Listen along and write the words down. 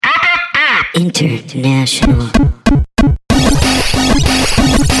International.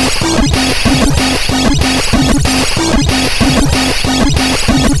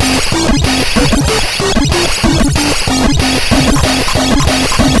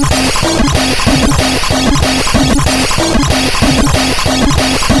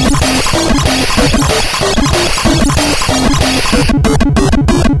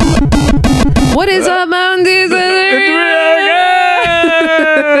 What is up, Mountain Dew?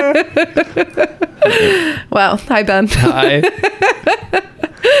 Wow. Hi, Ben. Hi.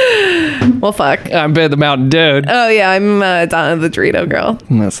 Well, fuck. I'm Ben the Mountain Dude. Oh, yeah. I'm Donna the Dorito Girl.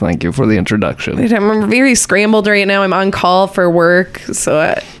 Yes, thank you for the introduction. I'm very scrambled right now. I'm on call for work,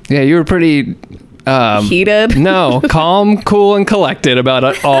 so Yeah, you were pretty... heated. No, calm, cool, and collected about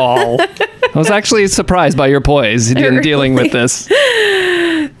it all. I was actually surprised by your poise in dealing with this.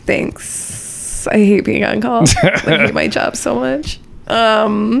 Thanks. I hate being on call. I hate my job so much.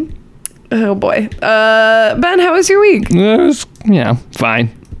 Oh boy. Ben, how was your week? It was, fine.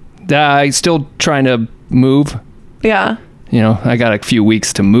 Still trying to move. Yeah. I got a few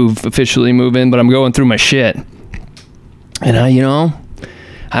weeks to officially move in, but I'm going through my shit. And I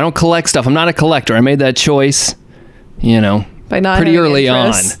don't collect stuff. I'm not a collector. I made that choice, By not pretty having early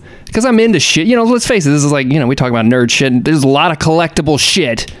interest. on. Because I'm into shit. Let's face it. This is like, we talk about nerd shit. And there's a lot of collectible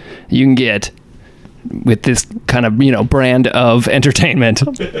shit you can get with this kind of, brand of entertainment.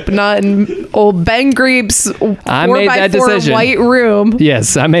 But not in old Ben Greep's 4x4 white room.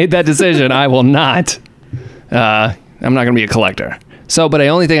 Yes, I made that decision. I will not. I'm not going to be a collector. So, but the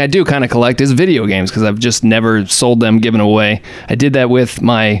only thing I do kind of collect is video games because I've just never sold them, given away. I did that with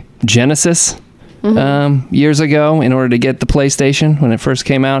my Genesis years ago in order to get the PlayStation when it first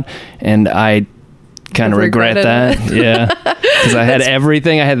came out, and I kind of regret that. Yeah, because I had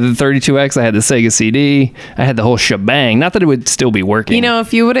everything. I had the 32X, I had the Sega CD, I had the whole shebang. Not that it would still be working.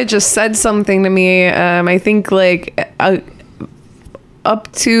 If you would have just said something to me, I think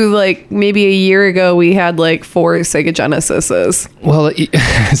up to maybe a year ago, we had 4 Sega Genesises. Well,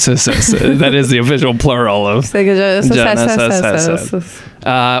 that is the official plural of Sega Genesis.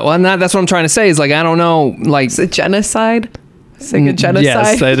 That's what I'm trying to say. Is I don't know, Is it genocide? Sega genocide.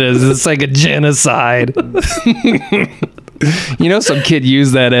 Yes, that is. It's like a genocide. Some kid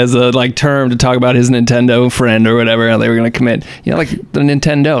used that as a term to talk about his Nintendo friend or whatever. How they were going to commit. The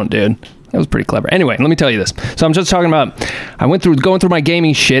Nintendo, dude. That was pretty clever. Anyway, let me tell you this. So I'm just talking about, I went through going through my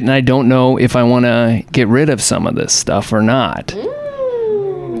gaming shit, and I don't know if I want to get rid of some of this stuff or not.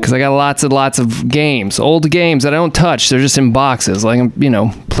 Because I got lots and lots of games, old games that I don't touch. They're just in boxes,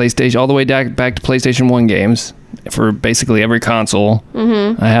 PlayStation, all the way back to PlayStation 1 games for basically every console.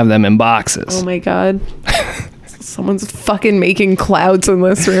 I have them in boxes. Oh my God. Someone's fucking making clouds in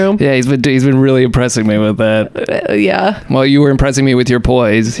this room. Yeah, he's been really impressing me with that. Yeah. Well, you were impressing me with your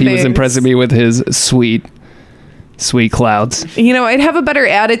poise. He was impressing me with his sweet clouds. I'd have a better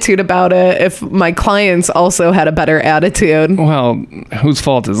attitude about it if my clients also had a better attitude. Well, whose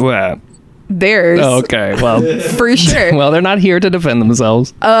fault is that? Theirs. Oh, okay. Well, for sure. Well, they're not here to defend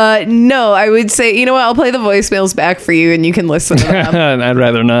themselves. No, I would say, you know what? I'll play the voicemails back for you and you can listen to them. I'd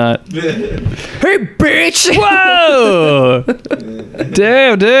rather not. Hey, bitch! Whoa!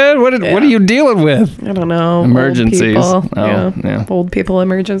 Damn, dude. What are you dealing with? I don't know. Emergencies. Old people. Yeah. Old people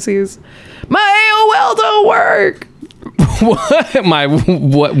emergencies. My AOL don't work. What? My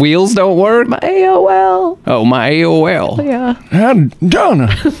what? Wheels don't work? My AOL. Oh, my AOL. Yeah. Donna.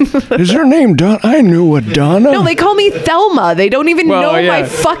 Is her name Donna? I knew a Donna. No, they call me Thelma. They don't even know my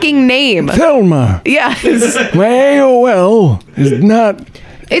fucking name. Thelma. Yes. My AOL is not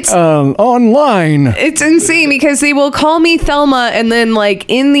online. It's insane because they will call me Thelma and then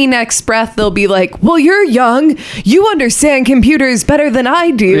in the next breath they'll be like, well, you're young, you understand computers better than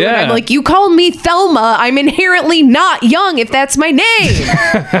I do. Yeah. And I'm like, you call me Thelma, I'm inherently not young if that's my name.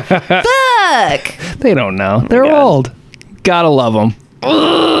 Fuck. They don't know. They're old. Gotta love them.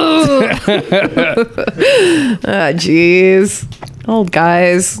 Jeez. Old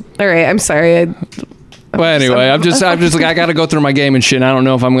guys. All right, I'm sorry. Well, anyway, I'm just I got to go through my game and shit. And I don't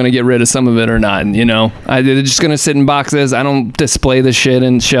know if I'm going to get rid of some of it or not. They're just going to sit in boxes. I don't display the shit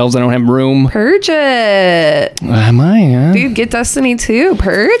in shelves. I don't have room. Purge it. Am I? Huh? Dude, get Destiny 2.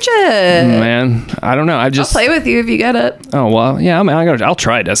 Purge it. Man, I don't know. I'll play with you if you get it. Oh, well, yeah. I'll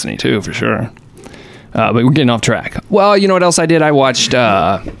try Destiny 2 for sure. But we're getting off track. Well, you know what else I did? I watched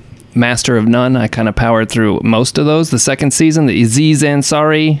Master of None. I kind of powered through most of those. The second season, the Aziz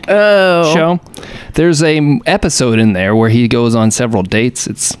Ansari show. There's a episode in there where he goes on several dates.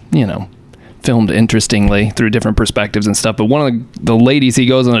 It's, filmed interestingly through different perspectives and stuff. But one of the ladies he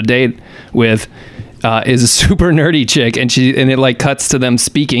goes on a date with is a super nerdy chick, and it like cuts to them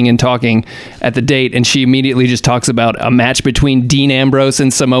speaking and talking at the date, and she immediately just talks about a match between Dean Ambrose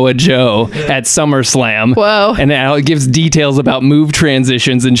and Samoa Joe at SummerSlam. Whoa. And it gives details about move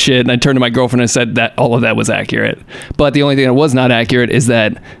transitions and shit. And I turned to my girlfriend and said that all of that was accurate. But the only thing that was not accurate is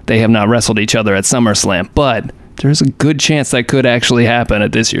that they have not wrestled each other at SummerSlam. But there's a good chance that could actually happen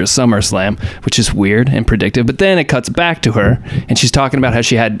at this year's SummerSlam, which is weird and predictive. But then it cuts back to her, and she's talking about how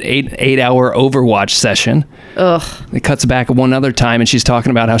she had an 8-hour Overwatch session. Ugh. It cuts back one other time, and she's talking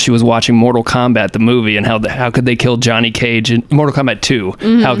about how she was watching Mortal Kombat, the movie, and how could they kill Johnny Cage in Mortal Kombat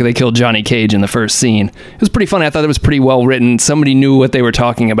 2? How could they kill Johnny Cage in the first scene? It was pretty funny. I thought it was pretty well written. Somebody knew what they were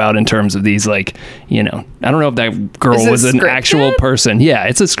talking about in terms of these, like, I don't know if that girl was an actual person. Yeah,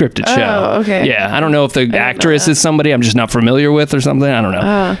 it's a scripted show. Oh, okay. Yeah, I don't know if the actress is somebody I'm just not familiar with or something. I don't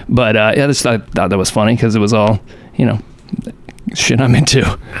know. But I thought that was funny because it was all, shit I'm into.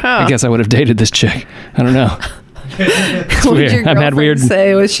 I guess I would have dated this chick. I don't know. What did your girlfriend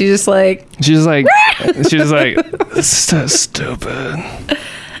say? Was she just like... She's like, this is so stupid.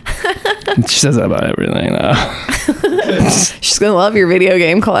 She says that about everything, though. She's going to love your video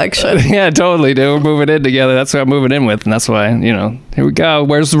game collection. Yeah, totally, dude. We're moving in together. That's what I'm moving in with. And that's why, here we go.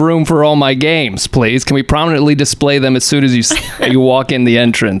 Where's the room for all my games, please? Can we prominently display them as soon as you walk in the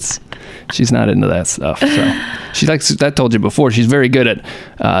entrance? She's not into that stuff. So she likes, I told you before, she's very good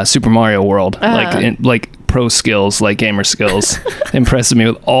at Super Mario World. Like pro skills, like gamer skills. Impressing me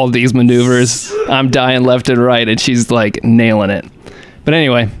with all these maneuvers. I'm dying left and right, and she's like nailing it. But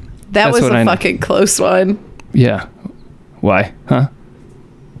anyway. That was a fucking close one. Yeah. Why? Huh?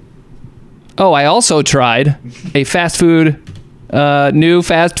 Oh, I also tried a fast food, new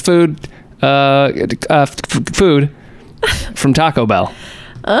fast food, food from Taco Bell.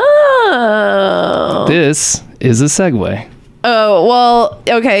 Oh. This is a segue. Oh, well,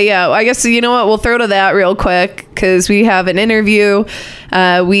 okay, yeah. I guess, you know what? We'll throw to that real quick because we have an interview.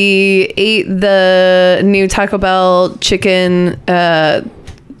 We ate the new Taco Bell chicken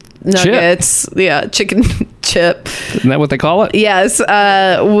nuggets. Chip. Yeah, chicken chip. Isn't that what they call it? Yes,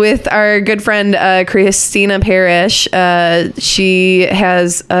 with our good friend Christina Parrish. She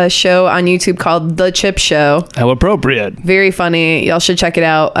has a show on YouTube called The Chip Show. How appropriate. Very funny. Y'all should check it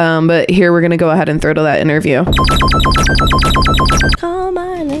out. But here we're going to go ahead and throw to that interview. Call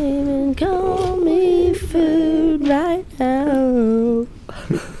my name and call me food right now.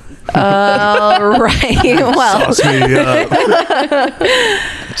 All right. Well. Sauce me up.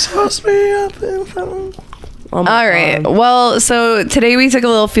 Sauce me up. All right. Well, so today we took a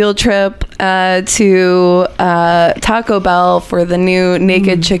little field trip to Taco Bell for the new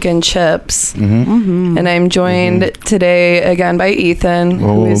Naked Chicken Chips. And I'm joined today again by Ethan,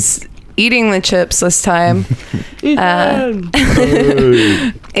 who's eating the chips this time.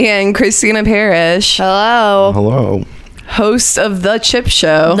 And Christina Parrish. Hello. Host of The Chip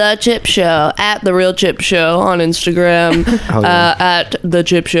Show. The Chip Show at The Real Chip Show on Instagram, at The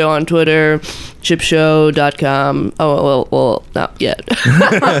Chip Show on Twitter, chipshow.com. Oh, well, not yet.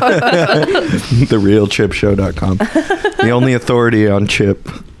 TheRealChipShow.com. The only authority on chip.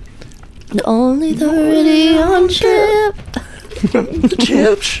 The only authority on chip. The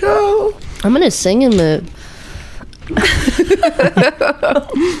Chip Show. I'm going to sing in the...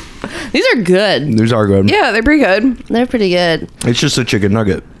 These are good. These are good. Yeah, they're pretty good. They're pretty good. It's just a chicken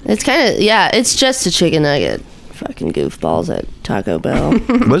nugget. It's kind of, it's just a chicken nugget. Fucking goofballs at Taco Bell.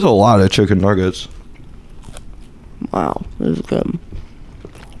 There's a lot of chicken nuggets. Wow, this is good.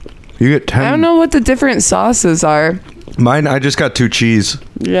 You get 10. I don't know what the different sauces are. Mine, I just got 2 cheese.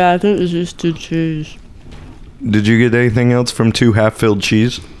 Yeah, I think it's just 2 cheese. Did you get anything else from 2 half-filled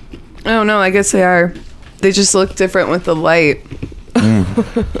cheese? I don't know. I guess they are. They just look different with the light.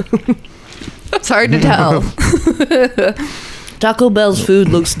 It's hard to tell. Taco Bell's food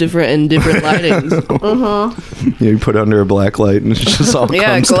looks different in different lightings. Yeah, you put it under a black light and it's just all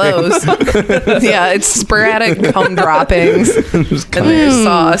Yeah, it glows. Yeah, it's sporadic cum droppings and there's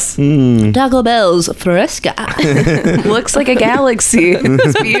sauce. Taco Bell's Fresca. Looks like a galaxy.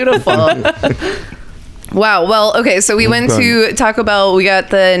 It's beautiful. Wow. Well, okay. So we went to Taco Bell. We got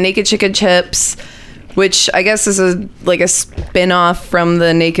the Naked Chicken Chips, which I guess is a spin-off from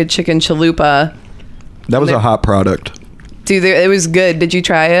the Naked Chicken Chalupa. That was a hot product. Dude, it was good. Did you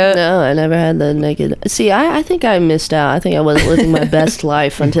try it? No, I never had the naked. See, I think I missed out. I think I wasn't living my best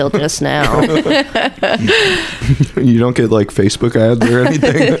life until just now. You don't get like Facebook ads or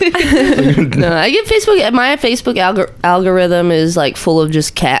anything? No, I get Facebook. My Facebook algorithm is like full of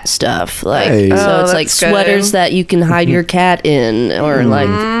just cat stuff. Like, Hey. so it's like that's good. sweaters that you can hide your cat in, or like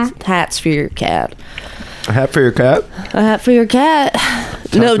hats for your cat. A hat for your cat? A hat for your cat.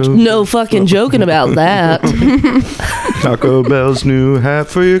 No fucking joking about that. Taco Bell's new hat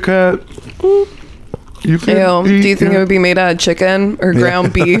for your cat. You can Do you think it would be made out of chicken or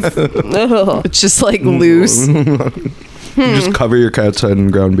ground beef? Oh. It's just like loose. You just cover your cat's head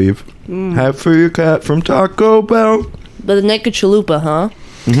in ground beef. Hat for your cat from Taco Bell. But the naked chalupa, huh?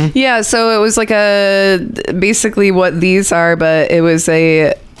 Yeah, so it was like basically what these are, but it was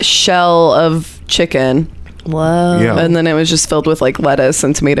a shell of chicken. Wow. Yeah. And then it was just filled with like lettuce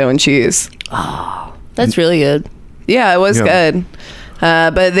and tomato and cheese. That's really good. Yeah, it was good.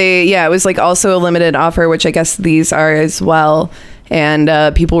 But it was like also a limited offer, which I guess these are as well.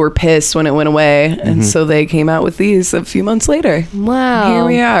 And people were pissed when it went away. And so they came out with these a few months later. Wow. Here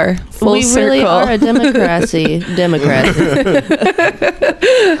we are. Full we circle. really are a democracy.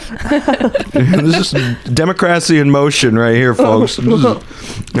 This is democracy in motion right here, folks.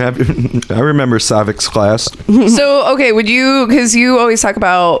 I remember civics class. So, okay, because you always talk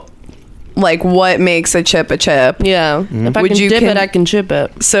about like what makes a chip a chip. Yeah. If I Would can you dip can- it, I can chip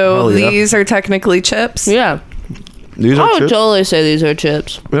it. So Hell yeah. these are technically chips. Yeah. These I are would chips. totally say these are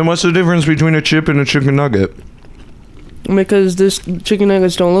chips. Then what's the difference between a chip and a chicken nugget? Because this chicken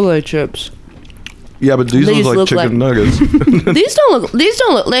nuggets don't look like chips. Yeah, but these These look like look chicken like- nuggets. These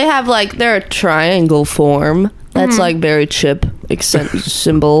don't look, they have like, they're a triangle form. That's like very chip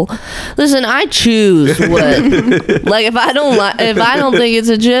symbol. Listen, I choose what. Like if I don't think it's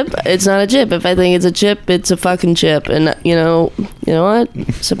a chip, it's not a chip. If I think it's a chip, it's a fucking chip. And you know what?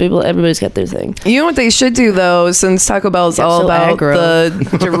 Everybody's got their thing. You know what they should do though, since Taco Bell's They're all so about aggro.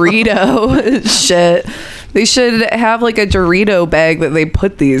 the Dorito shit. They should have like a Dorito bag that they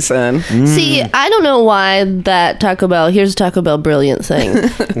put these in. See, I don't know why that Taco Bell. Here's a Taco Bell brilliant thing.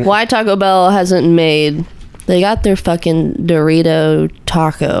 Why Taco Bell hasn't made. They got their fucking Dorito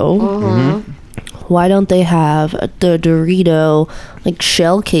taco. Why don't they have the Dorito like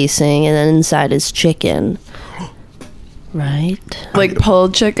shell casing and then inside is chicken? Right? Like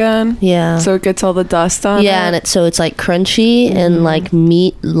pulled chicken. Yeah. So it gets all the dust on it. yeah, and it's like crunchy and like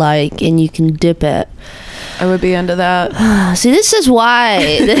meat like, and you can dip it. I would be into that. See, this is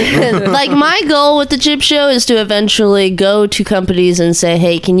why. Like, my goal with the chip show is to eventually go to companies and say,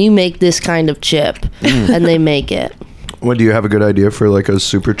 hey, can you make this kind of chip? And they make it. What, do you have a good idea for like a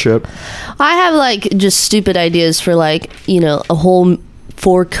super chip? I have, like, just stupid ideas for, like, you know, a whole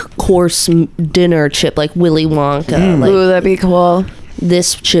 4-course dinner chip, like Willy Wonka. Like, Ooh, that'd be cool.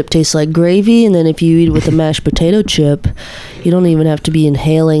 this chip tastes like gravy, and then if you eat it with a mashed potato chip, you don't even have to be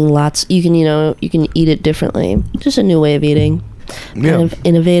inhaling lots. You can, you can eat it differently. Just a new way of eating. Yeah. Kind of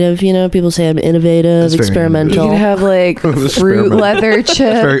innovative, people say I'm innovative, That's very You experimental. could have like fruit Experiment. leather chips.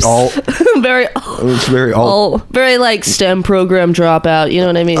 Very alt. very, It's very alt. very like STEM program dropout. You know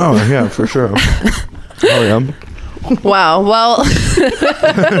what I mean? Oh yeah, for sure. Oh yeah. Wow. Well,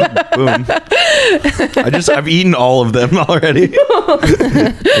 Boom. I've eaten all of them already.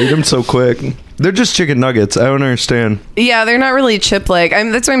 I eat them so quick. They're just chicken nuggets. I don't understand. yeah, they're not really chip like.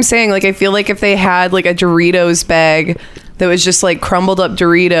 That's what I'm saying. Like, I feel like if they had like a Doritos bag that was just like crumbled up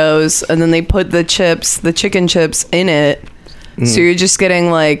Doritos, and then they put the chicken chips in it, so you're just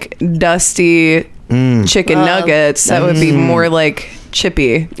getting like dusty chicken nuggets. That would be more like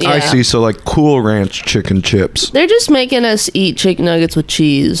chippy. I Yeah. see. So like Cool Ranch chicken chips. They're just making us eat chicken nuggets with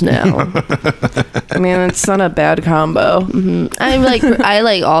cheese now. I mean, it's not a bad combo. I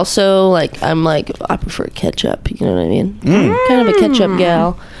prefer ketchup. You know what I mean? Kind of a ketchup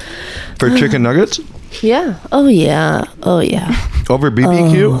gal. For chicken nuggets? Yeah. Oh yeah. Oh yeah. Over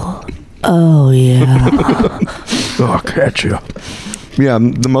BBQ? Oh yeah. Oh, ketchup. Yeah,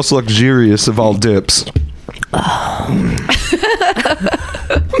 the most luxurious of all dips. I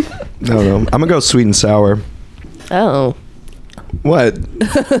don't know. I'm gonna go sweet and sour. Oh. What?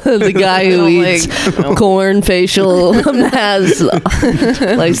 The guy who eats corn facial has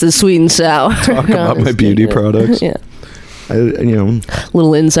likes the sweet and sour. Talk about my beauty products. Yeah. I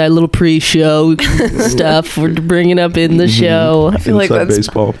Little inside, little pre-show stuff we're bringing up in the show. I feel like Inside that's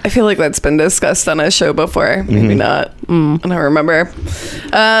baseball. I feel like that's been discussed on a show before. Maybe not. I don't remember.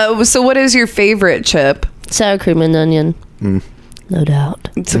 So, what is your favorite chip? Sour cream and onion. No doubt.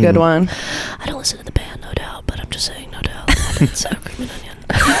 It's a good one. I don't listen to the band, No Doubt, but I'm just saying, No Doubt. Sour cream and onion.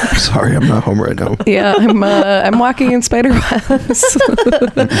 Sorry, I'm not home right now. Yeah, I'm walking in Spider-Webs.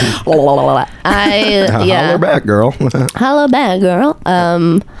 Holler back, girl. Holla back, girl.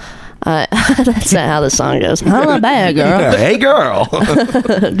 That's not how the song goes. Holla back, girl. Hey, girl.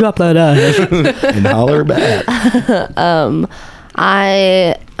 Drop that ass. And holler back.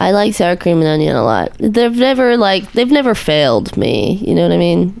 I like sour cream and onion a lot. They've never failed me. You know what I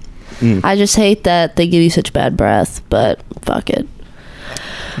mean? I just hate that they give you such bad breath, but fuck it.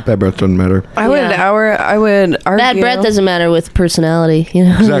 Bad breath doesn't matter. I would argue. Bad breath doesn't matter with personality. You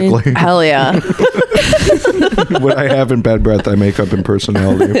know what I mean? Exactly. Hell yeah. What I have in bad breath, I make up in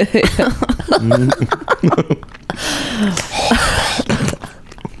personality.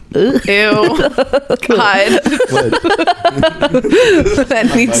 Ew. God.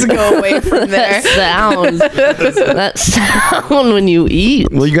 That needs to go away from there. That sound when you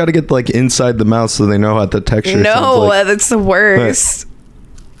eat. Well, you got to get like inside the mouth so they know how the texture sounds No, like. that's the worst.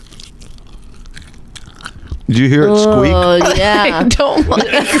 Did you hear it squeak? Oh I yeah, don't like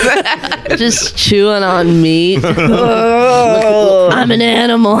that. just chewing on meat. I'm an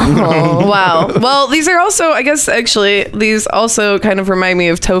animal. Wow. Well, these are also, I guess, actually, these also kind of remind me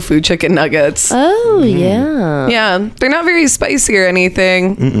of tofu chicken nuggets. Oh yeah. Yeah, they're not very spicy or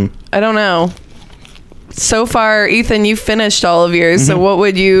anything. I don't know. So far, Ethan, you finished all of yours. So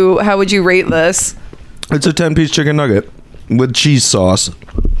how would you rate this? It's a 10-piece chicken nugget with cheese sauce.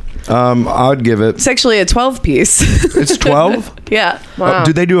 I'd give it. It's actually a 12-piece. It's 12. Yeah. Wow.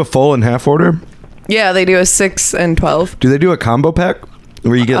 Do they do a full and half order? Yeah, they do a 6 and 12. Do they do a combo pack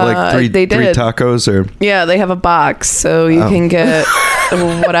where you get like three tacos or? Yeah, they have a box, so you can get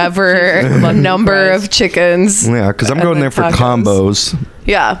whatever number of chickens. Yeah, because I'm and going the there for tacos. combos.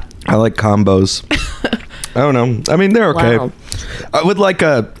 Yeah. I like combos. I don't know. I mean, they're okay. Wow. I would like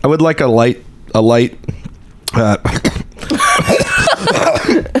a light.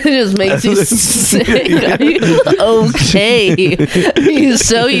 It just makes you sick. Are you okay? You're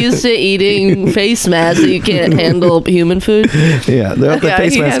so used to eating face masks that you can't handle human food. Yeah, the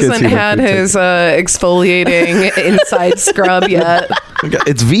face He mask gets hasn't human had food, too. his exfoliating inside scrub yet.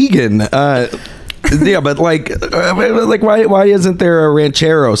 It's vegan. Yeah, but like why isn't there a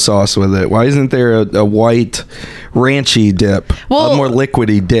ranchero sauce with it? Why isn't there a white ranchy dip? Well, a more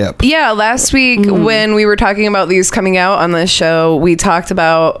liquidy dip. Yeah, last week when we were talking about these coming out on the show, we talked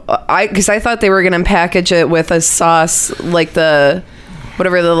about because I thought they were going to package it with a sauce like the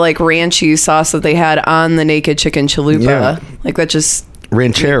like ranchy sauce that they had on the Naked Chicken Chalupa. Yeah. Like that just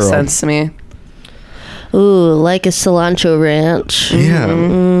Ranchero. makes sense to me. Ooh, like a cilantro ranch. Yeah.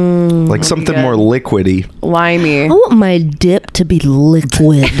 Like something good. more liquidy. Limey. I want my dip to be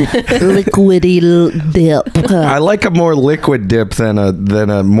liquid, liquidy dip. I like a more liquid dip than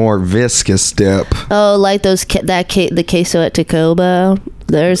a more viscous dip. Oh, like those the queso at Tacoba.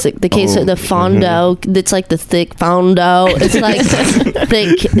 There's the queso, the fondo. It's like the thick fondo. It's like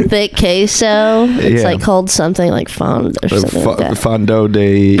thick queso. It's Yeah. like called something like fond or something like that. Fondo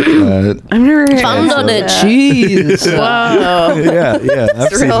de. I've never heard Fondo of de that. cheese. Whoa. Yeah.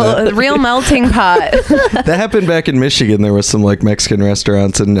 I've seen that. Real melting pot. That happened back in Michigan. There was some like Mexican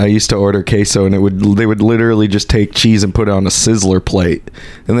restaurants, and I used to order queso, and they would literally just take cheese and put it on a sizzler plate,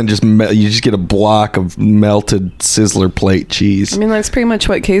 and then you just get a block of melted sizzler plate cheese. I mean, that's pretty much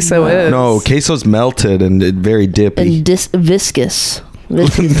what queso is. No, queso's melted and very dippy. And viscous.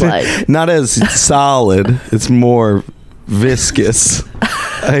 Viscous like. Not as solid. It's more viscous.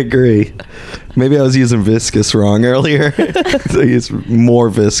 I agree. Maybe I was using viscous wrong earlier. So I used more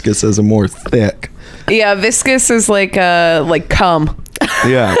viscous as a more thick. Yeah, viscous is like cum.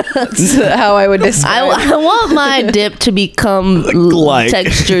 Yeah. That's how I would describe it. I want my dip to become Like.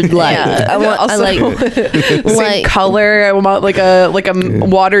 textured like. Yeah. I want Also, like Same color. I want like a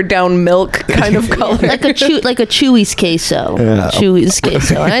watered down milk kind of color. like a Chewy's queso. Yeah. Chewy's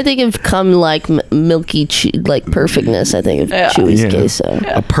queso. And I think of come like milky like perfectness. I think of Chewy's Yeah. queso.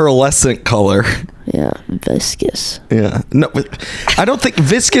 A pearlescent color. Yeah, viscous. Yeah. No, but I don't think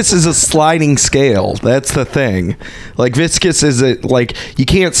viscous is a sliding scale. That's the thing. Like viscous is like you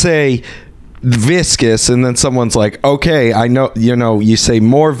can't say viscous and then someone's like, "Okay, I know, you say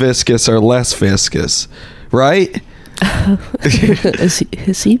more viscous or less viscous." Right?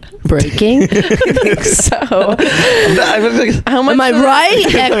 Is he breaking? I think so. How much? Am I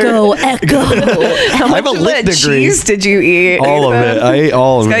right? Echo. How I much have a of lit that degree. cheese did you eat? All of Ethan? it. I ate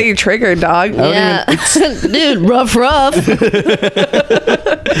all of Got it. you triggered, dog. Yeah, dude, rough.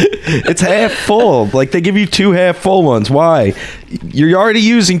 It's half full. Like they give you 2 half full ones. Why? You're already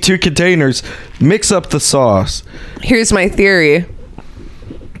using 2 containers. Mix up the sauce. Here's my theory.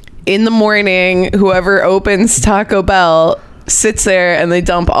 In the morning, whoever opens Taco Bell sits there and they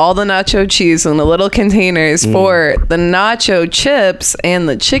dump all the nacho cheese in the little containers for the nacho chips and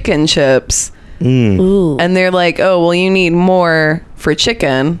the chicken chips. Ooh. And they're like, oh, well, you need more for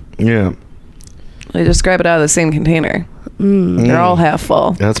chicken. Yeah. They just grab it out of the same container. They're all half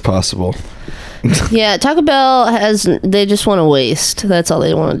full. That's possible. Yeah, Taco Bell they just want to waste. That's all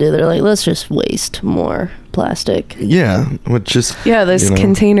they want to do. They're like, let's just waste more. plastic. Yeah, which just This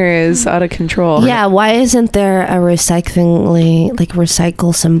container is out of control. Yeah, why isn't there a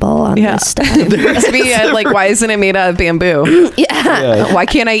recycle symbol on this stuff? Why isn't it made out of bamboo? Yeah. Why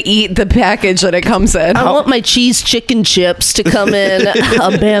can't I eat the package that it comes in? I want my cheese chicken chips to come in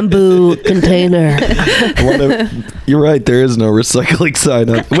a bamboo container. You're right. There is no recycling sign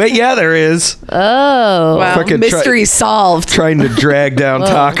up. Wait, yeah, there is. Oh. Wow. Fucking Mystery solved. Trying to drag down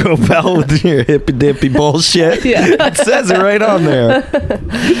Taco Bell with your hippy dippy bullshit. Yeah. It says it right on there.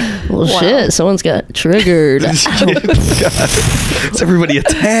 Well, shit. Someone's got triggered. God. It's everybody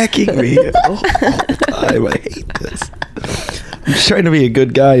attacking me all the time. I hate this. I'm just trying to be a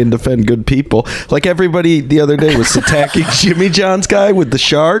good guy and defend good people. Like everybody the other day was attacking Jimmy John's guy with the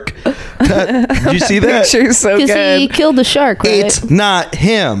shark. Did you see that? Picture's so Because he good. killed the shark, right? It's not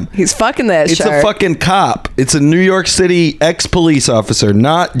him. He's fucking that It's shark. a fucking cop. It's a New York City ex-police officer,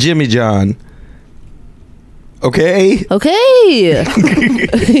 not Jimmy John. Okay? Okay.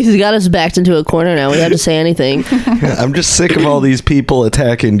 He's got us backed into a corner now. We have to say anything. I'm just sick of all these people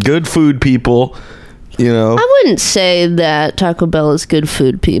attacking good food people, you know. I wouldn't say that Taco Bell is good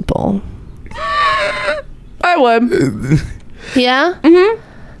food people. I would. Yeah?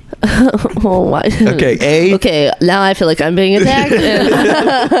 Mm-hmm. Well, why? Okay, Okay, now I feel like I'm being attacked.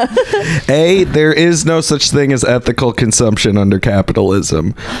 there is no such thing as ethical consumption under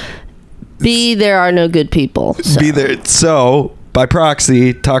capitalism. B, there are no good people. So. So, by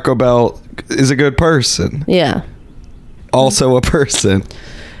proxy, Taco Bell is a good person. Yeah. Also a person.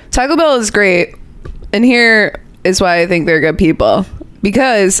 Taco Bell is great. And here is why I think they're good people.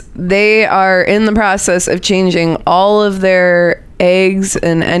 Because they are in the process of changing all of their eggs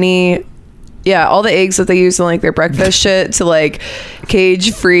and all the eggs that they use in like their breakfast shit to like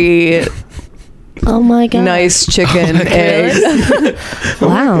cage-free, Oh my god. nice chicken eggs.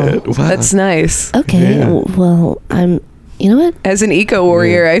 Wow. Wow. That's nice. Okay. Yeah. Well, you know what? As an eco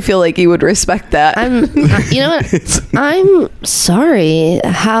warrior, I feel like you would respect that. You know what? I'm sorry.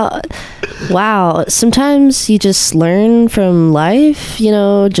 Wow. Sometimes you just learn from life,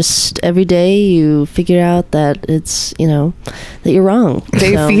 just every day you figure out that it's, that you're wrong.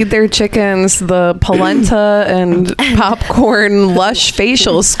 They So- feed their chickens the polenta and popcorn lush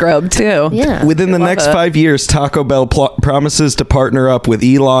facial scrub too. Yeah. Within the Love next it. 5 years, Taco Bell promises to partner up with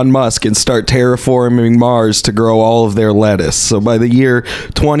Elon Musk and start terraforming Mars to grow all of their lettuce. So by the year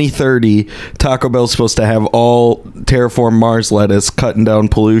 2030, Taco Bell's supposed to have all terraform Mars lettuce, cutting down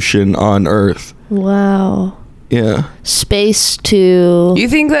pollution on Earth. Wow. Yeah. Space to... You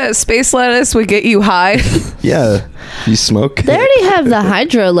think that space lettuce would get you high? Yeah. You smoke? They already have the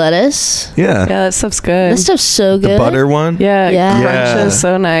hydro lettuce. Yeah. Yeah, that stuff's good. That stuff's so good. The butter one? Yeah, Yeah. crunch is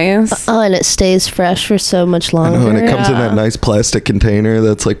so nice. Oh, and it stays fresh for so much I longer. know, and it comes in Yeah. that nice plastic container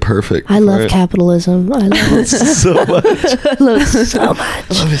that's like perfect. I for love it. capitalism. I love it. so much. I love it so much.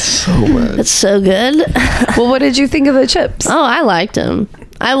 I love it so much. It's so good. Well, what did you think of the chips? Oh, I liked them.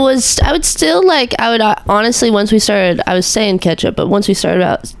 I would still like, honestly, once we started, I was saying ketchup, but once we started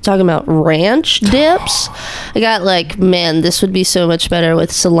talking about ranch dips, I got like, man, this would be so much better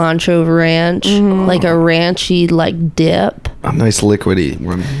with cilantro ranch, like a ranchy, like dip. A nice liquidy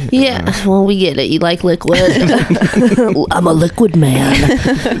one. Yeah, well, we get it. You like liquid. I'm a liquid man.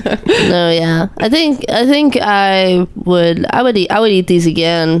 No, yeah. I think I would eat these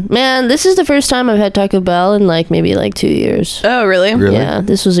again. Man, this is the first time I've had Taco Bell in like maybe like 2 years. Oh, really? Really? Yeah,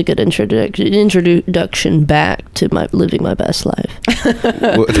 this was a good introduction back to living my best life.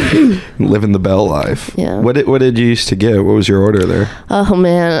 Living the Bell life. Yeah. What did you used to get? What was your order there? Oh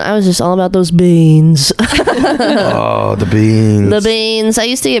man, I was just all about those beans. Oh, the beans. The beans. I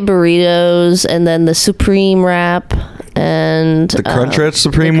used to get burritos and then the Supreme wrap and The Crunchwrap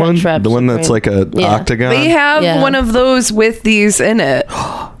Supreme the one? Crunchwrap The one that's like Supreme. a Yeah. octagon? They have Yeah. one of those with these in it.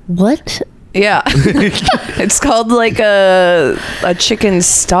 What? Yeah. It's called like a chicken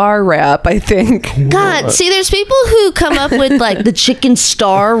star wrap, I think. God, see, there's people who come up with like the chicken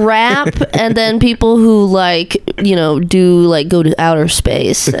star wrap, and then people who like, do like go to outer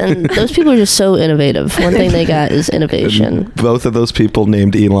space, and those people are just so innovative. One thing they got is innovation. Both of those people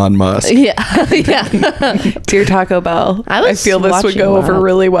named Elon Musk. Yeah, yeah. Dear Taco Bell. I I was feel this would watching go a over lot.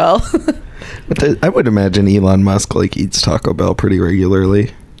 really well. But I would imagine Elon Musk like eats Taco Bell pretty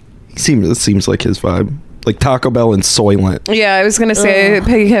regularly. It seems like his vibe. Like Taco Bell and Soylent. Yeah, I was going to say I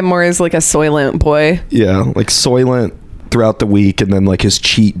peg him more as like a Soylent boy. Yeah, like Soylent throughout the week, and then like his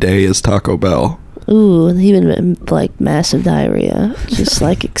cheat day is Taco Bell. Ooh, even like massive diarrhea, just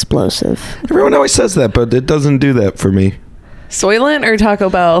like explosive. Everyone always says that, but it doesn't do that for me. Soylent or Taco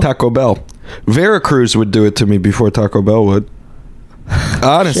Bell? Taco Bell. Veracruz would do it to me before Taco Bell would.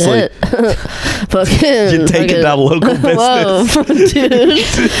 Honestly, Shit. Fucking. you're taking down local business. Whoa,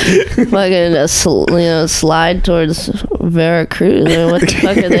 dude. Fucking, slide towards Veracruz. I mean, what the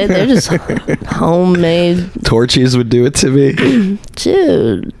fuck are they? They're just homemade. Torchies would do it to me.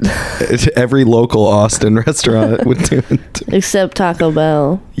 Dude. Every local Austin restaurant would do it to me. Except Taco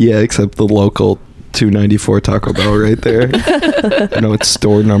Bell. Yeah, except the local 294 Taco Bell right there. I know its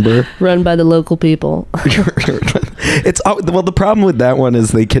store number. Run by the local people. Well, the problem with that one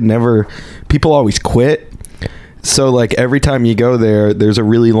is they can never. People always quit. So like every time you go there, there's a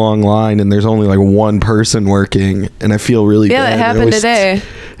really long line and there's only like one person working, and I feel really bad. Yeah, that happened today.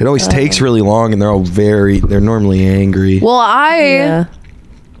 It always takes really long, and they're normally angry. Well, Yeah.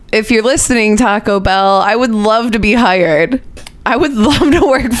 if you're listening, Taco Bell, I would love to be hired. I would love to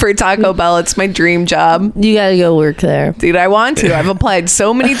work for Taco Bell. It's my dream job. You gotta go work there. Dude, I want to. I've applied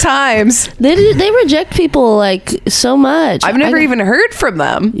so many times. They reject people like so much. I've never even heard from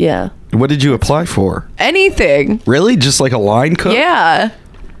them. Yeah. What did you apply for? Anything. Really? Just like a line cook? Yeah.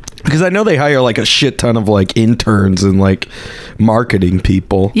 Because I know they hire like a shit ton of like interns and like marketing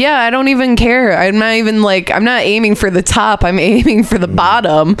people. Yeah, I don't even care. I'm not aiming for the top. I'm aiming for the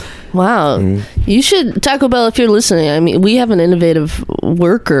bottom. Wow. You should, Taco Bell, if you're listening, I mean, we have an innovative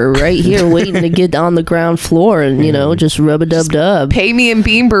worker right here waiting to get on the ground floor and, just rub-a-dub-dub. Pay me in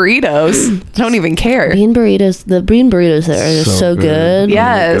bean burritos. I don't even care. Bean burritos, the bean burritos there are so good.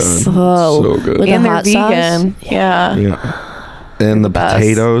 Yes. Oh, So good. with And the they're hot vegan. sauce. Yeah. Yeah. And the best.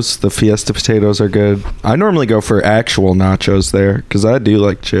 potatoes, the Fiesta potatoes are good. I normally go for actual nachos there because I do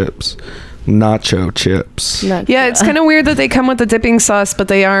like chips. Nacho chips. Yeah, it's kind of weird that they come with the dipping sauce, but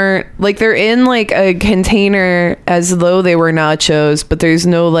they aren't, like, they're in like a container as though they were nachos, but there's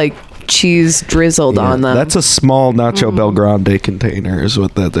no like cheese drizzled Yeah, on them. that's a small Nacho Bel Grande container is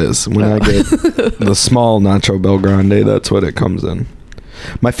what that is. When I get the small Nacho Bel Grande, that's what it comes in.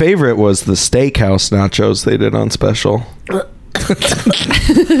 My favorite was the steakhouse nachos they did on special.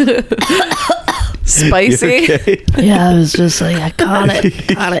 Spicy. You okay? Yeah, I was just like, I caught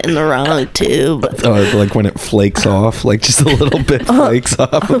it in the wrong tube. Oh, like when it flakes off, like just a little bit flakes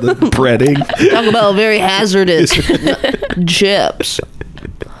off of the breading. Talk about very hazardous chips.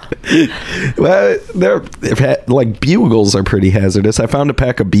 Well, they're like bugles are pretty hazardous. I found a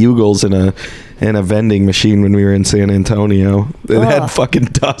pack of bugles in a vending machine when we were in San Antonio. It had fucking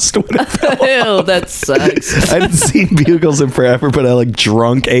dust when it fell Ew, off. that sucks. I hadn't seen bugles in forever, but I like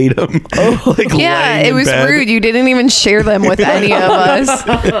drunk ate them. Like Yeah, laying it in was bed. rude. You didn't even share them with any of us.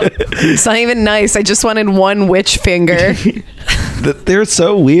 It's not even nice. I just wanted one witch finger. They're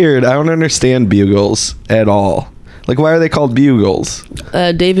so weird. I don't understand bugles at all. Like, why are they called bugles?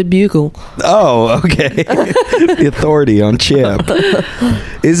 David Bugle. Oh, okay. The authority on chip.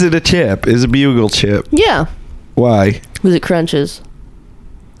 Is it a chip? Is a bugle chip? Yeah, Why? because it crunches.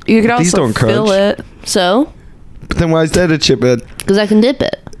 You could These also don't crunch. fill it. So, But then why is that a chip? because I can dip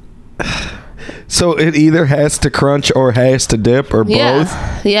it. So it either has to crunch or has to dip or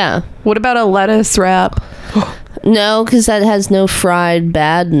both? Yeah. What about a lettuce wrap? No, because that has no fried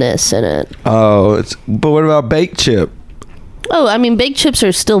badness in it. Oh, but what about baked chip? Oh, I mean, baked chips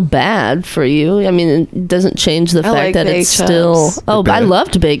are still bad for you. I mean, it doesn't change the I fact like that baked it's still. chips. Oh, They're I bad.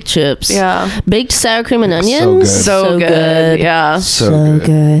 loved baked chips. Yeah. Baked sour cream and So onions. good. So good. Yeah. So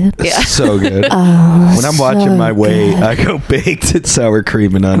good. Yeah. So good. Oh, When I'm watching so my weight, good. I go baked at sour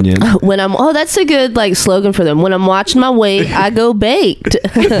cream and onion. When I'm that's a good like slogan for them. When I'm watching my weight, I go baked.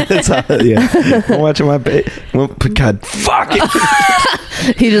 That's how, yeah. I'm watching my God, fuck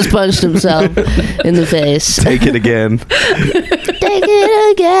it. He just punched himself in the face. Take it again. Take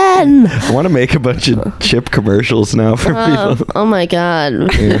it again. I want to make a bunch of chip commercials now for people. Oh my god.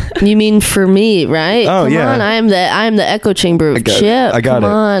 Yeah. You mean for me, right? Oh, Come yeah. on, I am the echo chamber of got it. chip. I got Come it.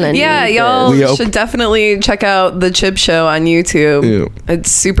 on, I Yeah, need y'all this. should definitely check out the Chip Show on YouTube. Ew.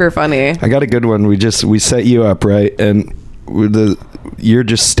 It's super funny. I got a good one. We set you up, right? And you're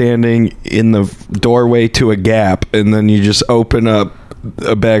just standing in the doorway to a Gap, and then you just open up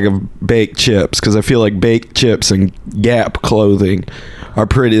a bag of baked chips, because I feel like baked chips and Gap clothing are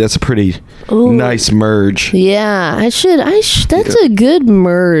that's a pretty Ooh. nice merge. Yeah, I should. That's a good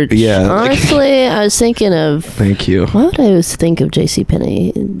merge. Yeah. Honestly, I was thinking of. Thank you. Why would I always think of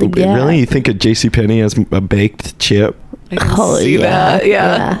JCPenney? The Gap. Really? You think of JCPenney as a baked chip? I can Oh, see yeah. that.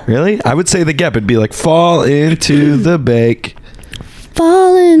 Yeah. Really? I would say the Gap. It'd be like, fall into the bake.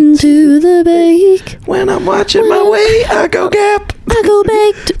 Fall into the bake. When I'm watching my weight, I go Gap. I go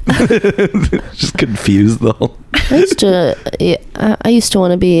baked. Just confused the whole. I used to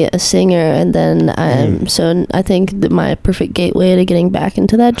want to be a singer, and then so I think that my perfect gateway to getting back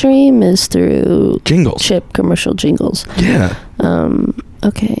into that dream is through Jingles. chip commercial jingles. Yeah.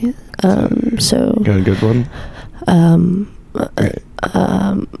 Okay. So Got a good one?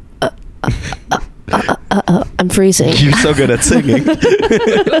 I'm freezing. You're so good at singing.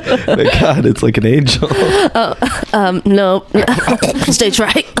 My God, it's like an angel. No. Stage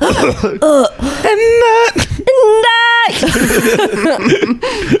right. And not.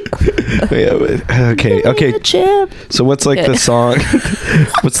 Okay. Chip. So what's like the song?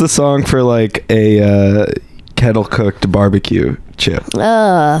 What's the song for like a kettle cooked barbecue chip?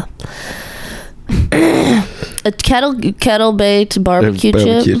 A kettle baked barbecue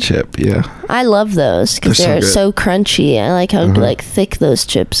chip. Yeah. I love those because They're they're so so crunchy. I like how like thick those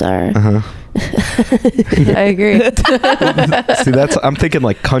chips are. I agree. See, I'm thinking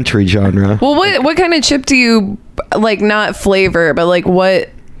like country genre. Well, what kind of chip do you like? Not flavor, but like what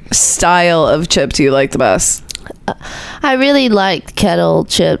style of chip do you like the best? I really like kettle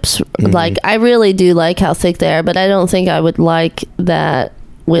chips. Like I really do like how thick they are, but I don't think I would like that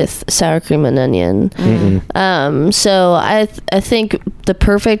with sour cream and onion. So I think the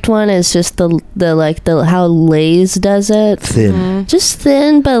perfect one is just the how Lay's does it. Thin. Just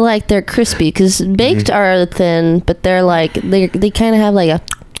thin, but like they're crispy, because baked are thin, but they're like they kind of have like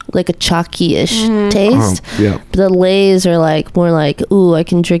a chalky-ish taste. Yeah. But the Lay's are like more like, ooh, I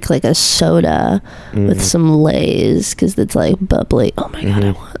can drink like a soda with some Lay's, because it's like bubbly. Oh my God,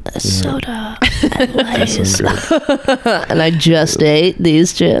 I want a soda and Lay's. And I just ate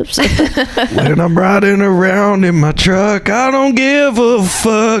these chips. When I'm riding around in my truck, I don't give a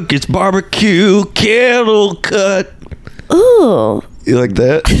fuck. It's barbecue kettle cut. Ooh. You like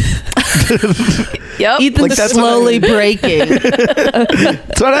that? Yep. Ethan's Like, that's slowly breaking.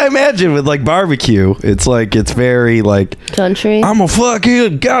 That's what I imagine with like barbecue. It's like, it's very like, Country. I'm a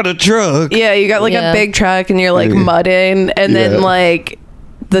fucking got a truck. Yeah, you got like Yeah. a big truck and you're like mudding, and Yeah. then like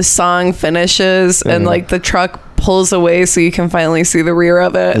the song finishes and like the truck pulls away so you can finally see the rear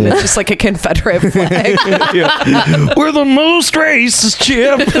of it, and it's just like a Confederate flag. Yeah. We're the most racist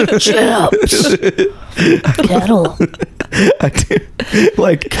chip. Chips. Kettle. I do.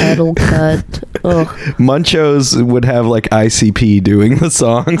 Like Kettle cut. Ugh. Munchos would have like ICP doing the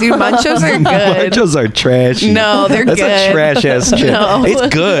song. Dude, Munchos are good. Munchos are trashy. No, they're That's good. a trash ass chip. No. It's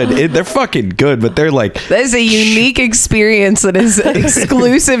good. They're fucking good, but they're like, That is a unique experience that is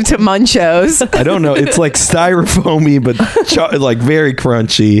exclusive to Munchos. I don't know. It's like styrofoamy, but like very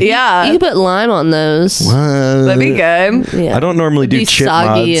crunchy. You Yeah, can put lime on those. that'd be good. Yeah. I don't normally do Be chip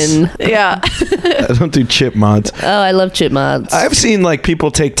soggy mods. and Yeah. I don't do chip mods. oh, I love chip mods. I've seen like people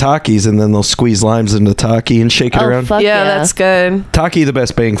take Takis and then they'll squeeze limes into Taki and shake it Oh, around. fuck Yeah, yeah. that's good. Taki, the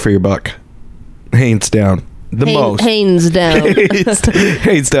best bang for your buck. Hands down. The most. Haynes down.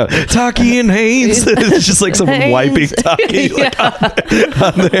 Haynes down. Taki and Haynes. It's just like someone Haynes. wiping Taki like,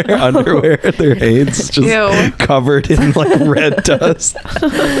 on their underwear. Their Haynes just Ew. covered in like red dust.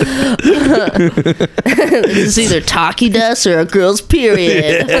 This is either Taki dust or a girl's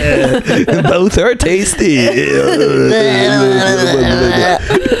period. Both are tasty.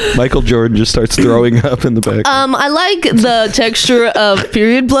 Michael Jordan just starts throwing up in the back. I like the texture of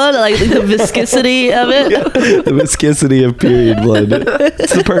period blood. I like the viscosity of it. The viscosity of period blood.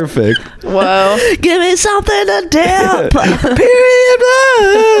 It's the perfect. Whoa. Give me something to dip. Period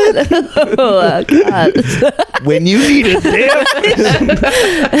blood. Oh, God. When you need a dip.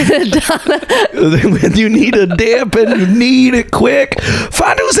 When you need a dip and you need it quick,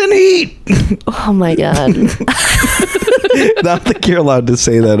 find who's in heat. Oh, my God. I don't think you're allowed to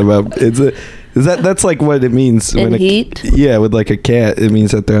say that about. That's like what it means In when heat? Yeah, with like a cat, it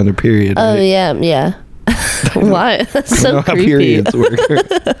means that they're on their period. Oh, right? yeah. Why? That's I don't so know how creepy. periods work.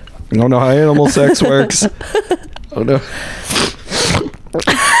 I don't know how animal sex works. Oh no.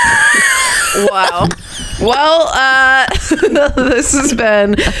 Wow. Well, this has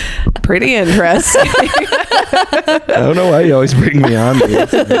been pretty interesting. I don't know why you always bring me on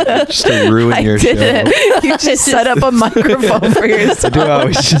this, just to ruin your show. You just set up a microphone for I yourself. do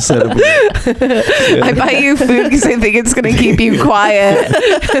always just set up. I buy you food because I think it's going to keep you quiet.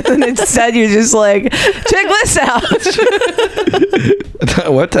 And instead, you're just like, check this out.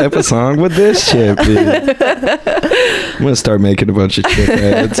 What type of song would this chip be? I'm gonna start making a bunch of chip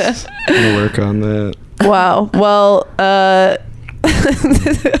ads. I'm gonna work on that. Wow. Well,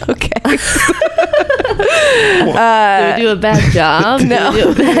 Okay. Did we do a bad job? No. Did we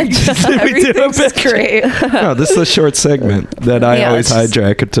do a bad job? Everything's great. No, this is a short segment that I Yeah, always it's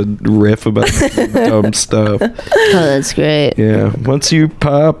just- hijack to riff about dumb stuff. Oh, that's great. Yeah, once you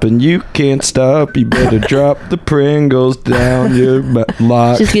pop and you can't stop, you better drop the Pringles down your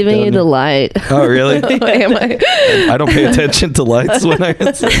lock. She's giving you the light. Oh, really? Am I? I don't pay attention to lights when I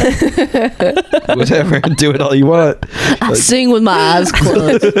answer. Whatever, do it all you want. I sing with my eyes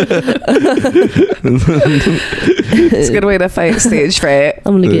closed. It's a good way to fight stage fright.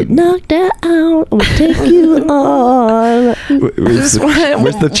 I'm gonna get knocked out. I'm gonna take you on. Where's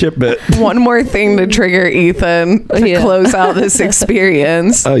the chip bit? One more thing to trigger Ethan to Yeah. close out this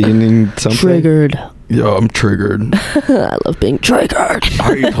experience. Oh, you need something? Triggered. Yo, I'm triggered. I love being triggered.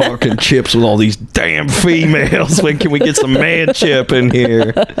 Are you talking chips with all these damn females? When can we get some man chip in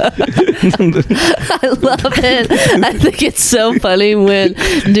here? I love it. I think it's so funny when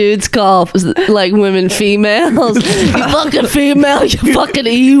dudes call like women females. You fucking female, you fucking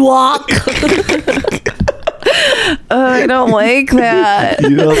Ewok. I don't like that.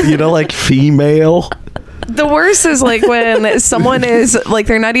 You know, like female. The worst is like when someone is like,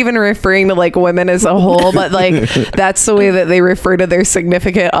 they're not even referring to like women as a whole, but like that's the way that they refer to their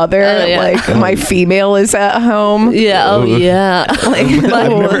significant other. Oh, yeah. Like my female is at home. Yeah, oh yeah. Like, I've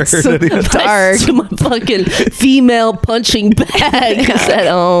never it's heard anything. dark. My fucking female punching bag is at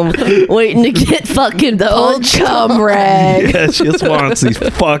home, waiting to get fucking The old punched. cum rag. Yeah, she just wants these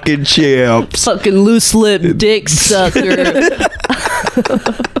fucking chips. Fucking loose lip dick sucker.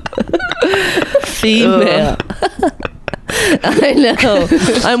 Female. I know.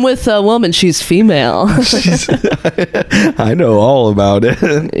 I'm with a woman. She's female. I know all about it.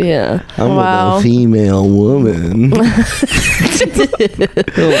 Yeah. I'm Wow. with a female woman.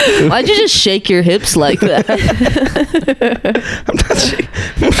 Why'd you just shake your hips like that? I'm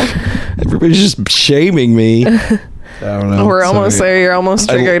not everybody's just shaming me. I don't know. We're almost Sorry. there. You're almost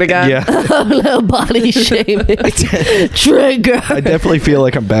triggered again. Yeah. Oh no, body shaming. Trigger. I definitely feel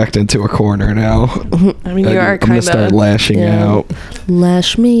like I'm backed into a corner now. I mean, you are I'm gonna kind start of. lashing Yeah. out.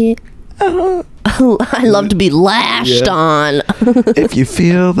 Lash me. I love to be lashed Yeah. on. If you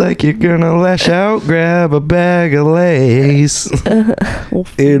feel like you're gonna lash out, grab a bag of Lays.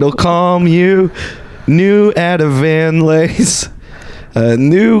 It'll calm you. New Ativan Lays.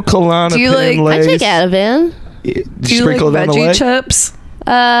 New Klonopin Do you like- I Lays. take Ativan. Do you Sprinkle like it on the veggie leg? chips?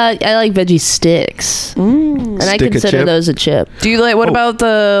 I like veggie sticks, and I Stick a consider chip? those a chip. Do you like? What Oh. about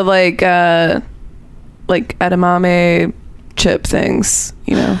the like edamame chip things?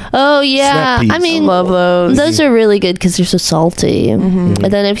 You know, Oh yeah, Snap I peas. mean love those. those are really good because they're so salty. And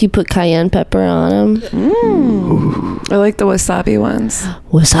then if you put cayenne pepper on them, I like the wasabi ones.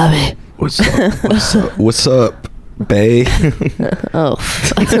 wasabi. What's up? What's up? What's up, bae? Oh,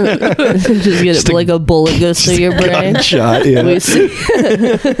 just get it like a bullet goes through your brain. Gunshot, yeah. We see.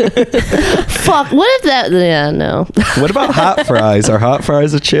 Fuck. What if that? Yeah, no. What about hot fries? Are hot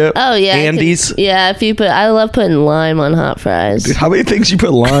fries a chip? Oh yeah, I can- Andes? yeah, if you put, I love putting lime on hot fries. How many things you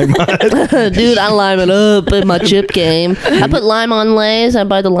put lime on? Dude, I lime it up in my chip game. I put lime on Lay's. I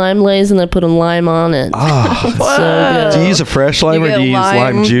buy the lime Lay's and I put a lime on it. Ah, So good. do you use a fresh lime You or get do you use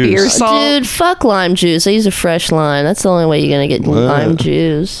lime beer juice? salt. Dude, fuck lime juice. I use a fresh lime. That's the only way you're gonna get lime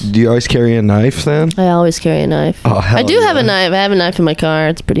juice. Do you always carry a knife then? I always carry a knife. Oh, hell I do have a yeah. knife. I have a knife in my car.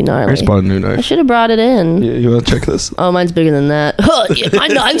 It's pretty I gnarly. just bought a new I knife. should have brought it in. You want to check this? Oh, mine's bigger than that. Yeah, my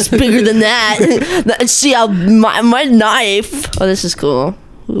knife's bigger than that. See how my knife. Oh, this is cool.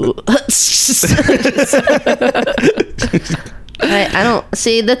 Ooh. I don't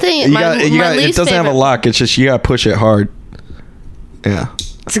see the thing. You my, got, you my got, it least doesn't have a favorite- lock. It's just you got to push it hard. Yeah.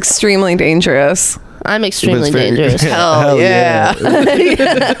 It's extremely dangerous. I'm extremely It's very- dangerous. Hell yeah.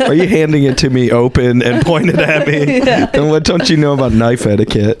 Are you handing it to me open and pointed at me? And what don't you know about knife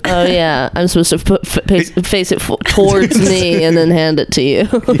etiquette? Oh yeah, I'm supposed to face it towards me and then hand it to you.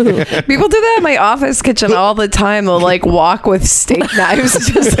 People do that in my office kitchen all the time. They'll like walk with steak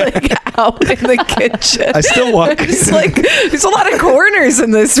knives just like out in the kitchen. I still walk. It's like there's a lot of corners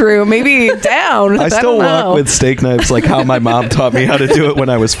in this room. Maybe down. I still don't know. walk with steak knives like how my mom taught me how to do it when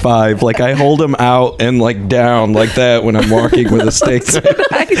I was 5. Like I hold them out and like down like that when I'm walking with a steak knife.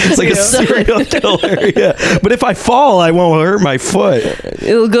 It's like a serial killer. Yeah. But if I fall, I won't hurt my foot.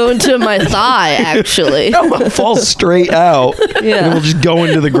 It'll go into my thigh, actually. No, I'll fall straight out. Yeah. And it will just go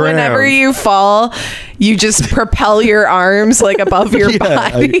into the ground. Whenever you fall, you just propel your arms like above your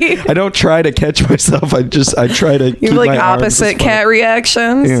body. I don't try to catch myself. I try to keep You have like my arms opposite as far- cat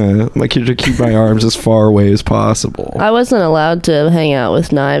reactions. Yeah, I like to keep my arms as far away as possible. I wasn't allowed to hang out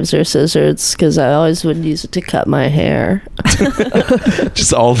with knives or scissors because I always would use it to cut my hair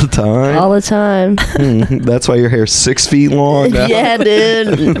Just all the time. all the time. That's why your hair's 6 feet long. now. Yeah,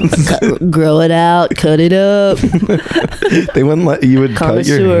 dude. Grow it out, cut it up. They wouldn't let you would cut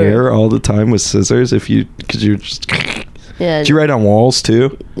your Connoisseur. hair all the time with scissors because you're just. Yeah, Did you write on walls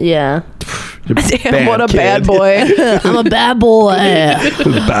too? yeah. Damn, what a kid. bad boy. I'm a bad boy.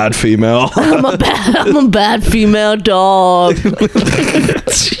 Bad female. I'm a bad female dog.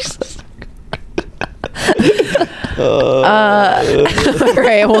 All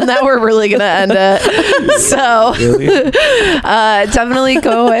right, well, now we're really gonna end it. So definitely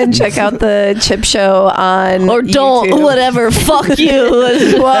go and check out the Chip Show on Or don't, YouTube. whatever. Fuck you.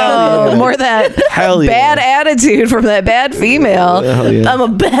 Whoa, more that Hell yeah. bad attitude from that bad female. Hell yeah. I'm a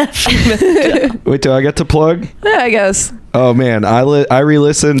bad female. Wait, do I get to plug? Yeah, I guess. Oh man, I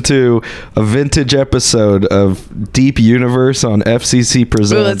re-listened to a vintage episode of Deep Universe on FCC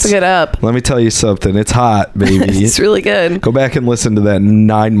Presents. Ooh, let's get up. Let me tell you something. It's hot, baby. It's really good. Go back and listen to that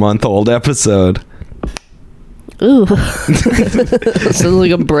 9-month-old episode. Ooh. Sounds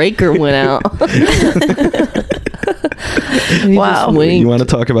like a breaker went out. Wow. You want to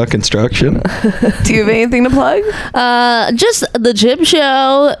talk about construction? Do you have anything to plug? Just the Chip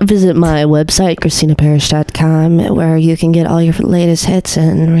Show. Visit my website, ChristinaParish.com, where you can get all your latest hits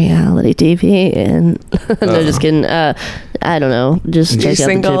and reality TV. And no, just kidding. I don't know. Just check out the Chip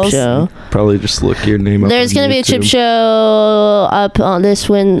singles? Show. Probably just look your name up. There's on going to be a Chip YouTube. Show up on this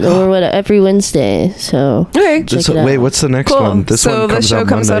every Wednesday. So Okay. This- check it out. wait, what's the next Cool. one? This so one the comes show out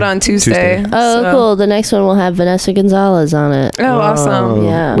comes out Monday. on Tuesday. Oh, So- cool. The next one will have Vanessa Gonzalez on it. Oh, awesome.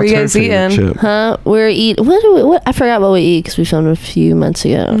 Yeah. Where you What's guys her favorite eating? chip? Huh? We're what I forgot what we eat because we filmed a few months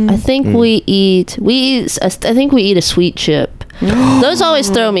ago. I think we eat I think we eat a sweet chip. Those always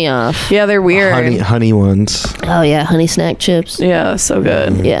throw me off. Yeah, they're weird. Honey ones. Oh yeah, honey snack chips. Yeah, so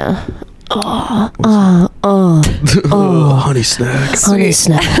good. Yeah. Honey snacks. Honey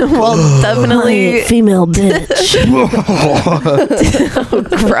snack. Well, Honey, definitely female bitch.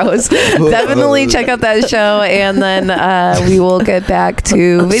 gross. Definitely check out that show, and then we will get back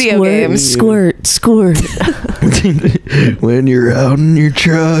to video Squirt, games. Squirt. When you're out in your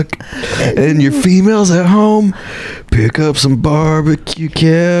truck and your female's at home, pick up some barbecue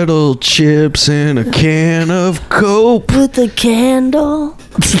kettle chips and a can of Coke. With the candle.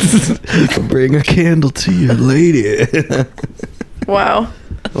 Bring a candle to your lady. Wow,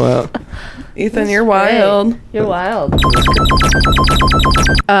 Wow. Ethan, you're wild. You're wild.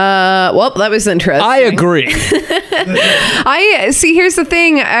 Well, that was interesting. I agree. I see. Here's the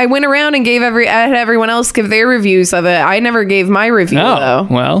thing. I went around and I had everyone else give their reviews of it. I never gave my review Oh, though.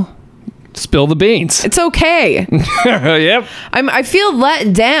 well, spill the beans. It's okay. Yep. I feel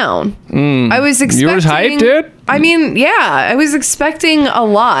let down. I was expecting. You were hyped, dude? I mean, yeah, I was expecting a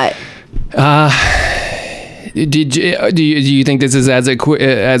lot. Do you think this is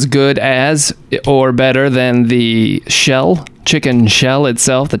as good as or better than the chicken shell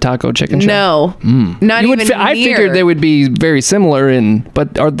itself, the taco chicken shell? No, not even near. I figured they would be very similar,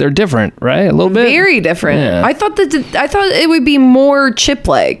 but they're different, right? A little bit. Very different. Yeah. I thought it would be more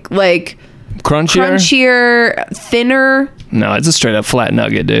chip-like, like Crunchier. crunchier, thinner. No, it's a straight up flat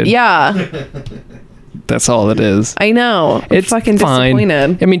nugget, dude. Yeah, That's all it is. I know. I'm It's fucking fine.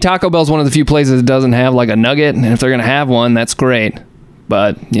 disappointed. I mean, Taco Bell's one of the few places that doesn't have like a nugget, and if they're gonna have one, that's great.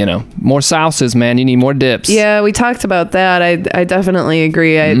 But more sauces, man. You need more dips. Yeah, we talked about that. I definitely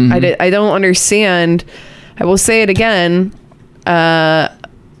agree. I don't understand. I will say it again. I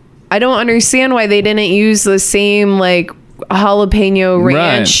don't understand why they didn't use the same like jalapeno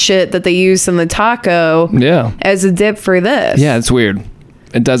ranch Right. shit that they used in the taco Yeah. as a dip for this. Yeah, it's weird.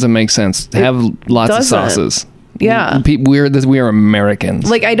 It doesn't make sense. Have lots of doesn't. sauces. Yeah. We're Americans.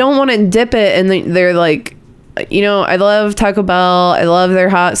 Like, I don't want to dip it, and they're like, I love Taco Bell. I love their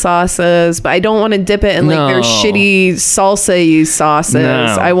hot sauces, but I don't want to dip it in like their No. shitty salsa sauces. No.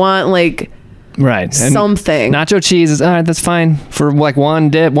 I want like right. And something. nacho cheese is all right. That's fine for like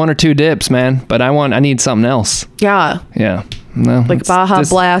one or two dips, man. But I need something else. Yeah. Yeah. No. Like Baja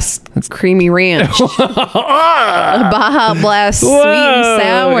Blast creamy ranch. Baja Blast sweet and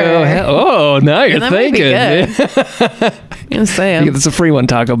sour. Oh, now you're That might be thinking. good. I'm saying. It's a free one,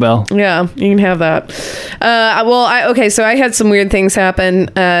 Taco Bell. Yeah, you can have that. So I had some weird things happen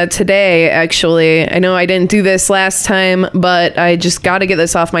today, actually. I know I didn't do this last time, but I just got to get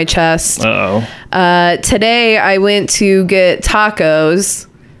this off my chest. Uh-oh. Today, I went to get tacos.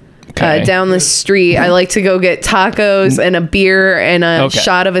 Okay. Down the street. I like to go get tacos and a beer and a Okay.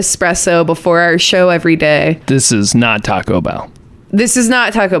 shot of espresso before our show every day. This is not Taco Bell. This is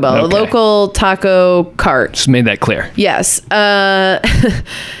not Taco Bell, Okay. a local taco cart. Just made that clear. Yes.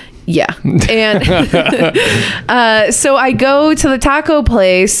 Yeah. And so I go to the taco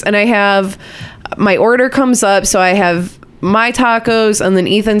place and I have my order comes up. So I have my tacos and then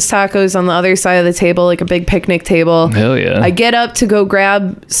Ethan's tacos on the other side of the table, like a big picnic table. Hell yeah. I get up to go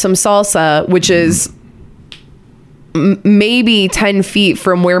grab some salsa, which is maybe 10 feet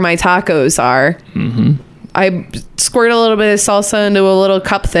from where my tacos are. Mm-hmm. I squirt a little bit of salsa into a little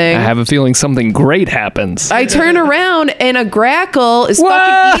cup thing. I have a feeling something great happens. I turn around and a grackle is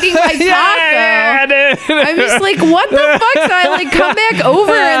fucking eating my taco. Yeah, dude. I'm just like, what the fuck? So I like come back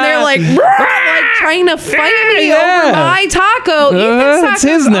over and they're like, like trying to fight me over my taco. It's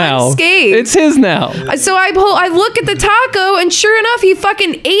his now. Unscathed. It's his now. So I look at the taco and sure enough, he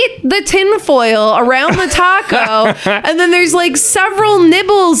fucking ate the tinfoil around the taco. And then there's like several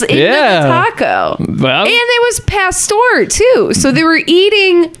nibbles in the taco. Well, And it was pastor too. So they were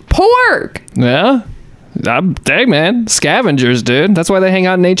eating pork. yeah. Dang, man. Scavengers, dude. That's why they hang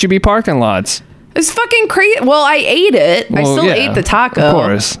out in HEB parking lots. It's fucking crazy. Well, I ate it. I still ate the taco. Of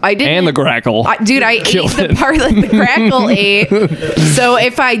course. I didn't. And the grackle. Dude, I ate the part that the grackle ate. So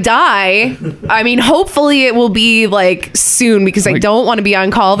if I die, I mean, hopefully it will be like soon because I don't want to be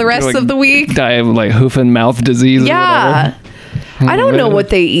on call the rest of the week. Die of like hoof and mouth disease or whatever. I don't know what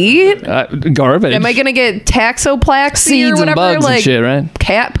they eat. Garbage. Am I going to get taxoplaxy seeds or whatever? and bugs like and shit, right?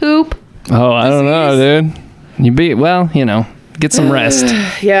 cat poop? Oh, I don't know, dude. Get some rest.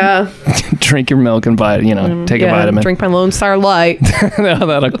 Yeah. Drink your milk and take a vitamin. Drink my Lone Star Light.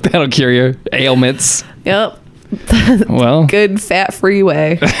 that'll cure your ailments. Yep. Well, Good fat-free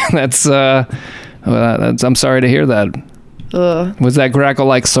way. that's I'm sorry to hear that. Was that grackle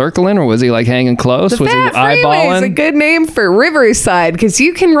like circling or was he like hanging close? The Was he Fat Freeway is a eyeballing? good name for Riverside because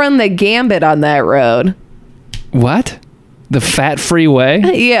you can run the gambit on that road. What? The Fat Freeway?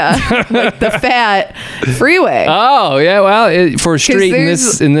 Yeah, like the Fat Freeway. Oh yeah, well, for a street in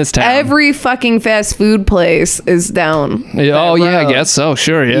there's this town. Every fucking fast food place is down. Oh that yeah, I road. guess so.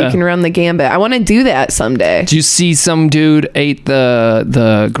 Sure, yeah. You can run the gambit. I want to do that someday. Did you see some dude ate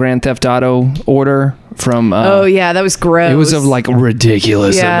the Grand Theft Auto order from? Oh yeah, that was gross. It was of like a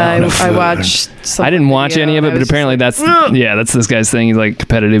ridiculous amount of food. I watched. I didn't watch any of it, but apparently that's this guy's thing. He's like a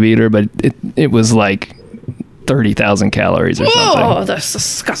competitive eater, but it was like 30,000 calories or something. Oh, that's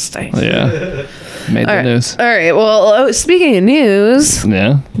disgusting. Yeah, made the news. All right. Well, speaking of news,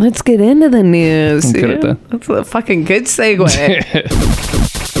 Yeah, let's get into the news. I'm good at dude. that. That's a fucking good segue.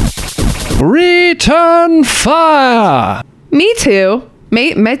 Return fire. Me too.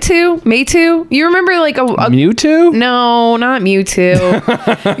 Me too. You remember like a Mewtwo? No, not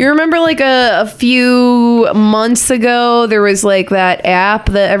Mewtwo. You remember like a few months ago, there was like that app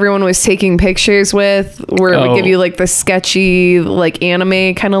that everyone was taking pictures with where it would give you like the sketchy, like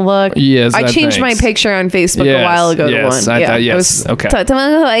anime kind of look. Yes, I changed my picture on Facebook a while ago to one. I thought, yes. Okay.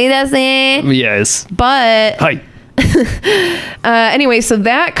 Yes. But Hi. anyway, so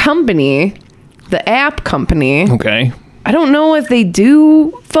that company, the app company, Okay. I don't know if they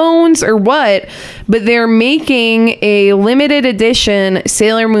do phones or what, but they're making a limited edition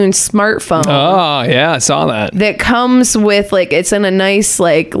Sailor Moon smartphone Oh, yeah, I saw that. that comes with like, it's in a nice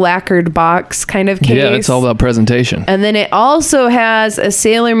like lacquered box kind of case. Yeah, it's all about presentation. And then it also has a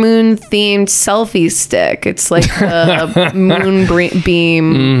Sailor Moon themed selfie stick. It's like a moon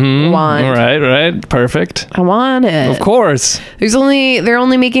beam wand. All right. Perfect. I want it. Of course. They're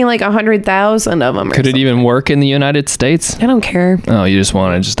only making like 100,000 of them. Could it even work in the United States? I don't care. Oh, you just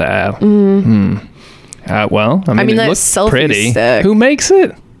want it just to have. Well, I mean, that it looks selfie pretty. stick. Who makes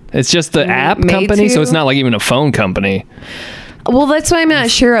it? It's just the app Made company, so to? it's not like even a phone company. Well, that's why I'm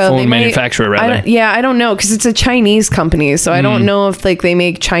not sure of. Phone They might- manufacturer, rather. I don't know because it's a Chinese company, so I don't know if like they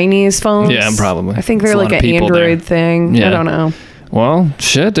make Chinese phones. Yeah, probably. I think It's they're a like lot of an people Android there. thing. Yeah. I don't know. Well,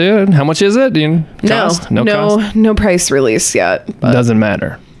 shit, dude. How much is it? Do you cost? Cost? No price release yet. But Doesn't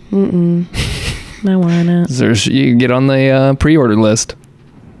matter. I want it. You can get on the pre-order list.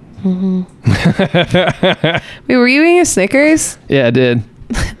 Wait, were you eating a Snickers? Yeah, I did.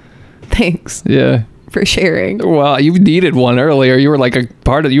 Thanks Yeah. for sharing. Well, you needed one earlier. You were like a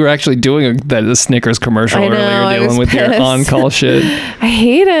part of. You were actually doing the Snickers commercial I know, I earlier, was dealing with your pissed. on-call shit. I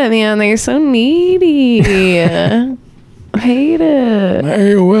hate it, man. They're so needy. I hate it.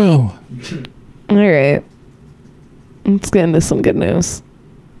 Very well. All right. Let's get into some good news.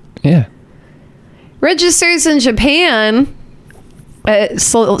 Yeah. Registers in Japan at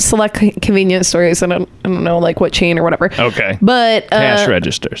select convenience stores. I don't know like what chain or whatever. Okay. But Cash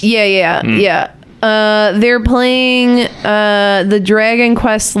registers. Yeah. They're playing the Dragon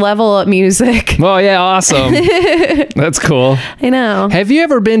Quest level up music. Oh yeah, awesome. That's cool. I know. Have you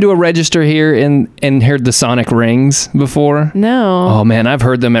ever been to a register here and heard the sonic rings before? No. Oh man, I've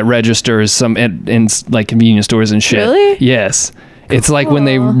heard them at registers, in like convenience stores and shit. Really? Yes. It's like when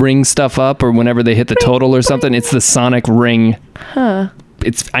they ring stuff up or whenever they hit the total or something, it's the sonic ring. Huh.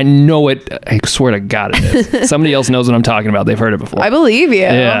 I know it. I swear to God it is. Somebody else knows what I'm talking about. They've heard it before. I believe you.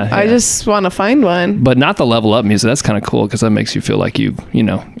 Yeah, I yeah. just want to find one. But not the level up music. That's kind of cool because that makes you feel like you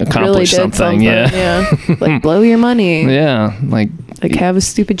accomplished Really did something. Yeah. Like blow your money. Yeah. Like have a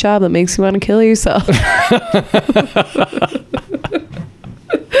stupid job that makes you want to kill yourself.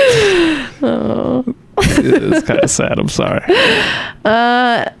 it's kind of sad. I'm sorry.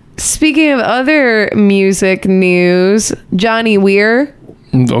 Speaking of other music news, Johnny Weir,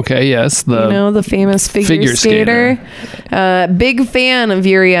 Okay. Yes. the famous figure skater. Big fan of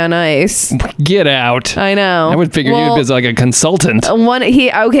Yuri on Ice. Get out. I know. I would figure you'd be like a consultant. So one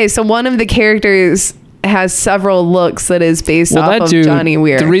of the characters has several looks that is based off of Johnny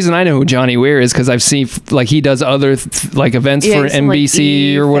Weir. The reason I know who Johnny Weir is because I've seen he does other events for some,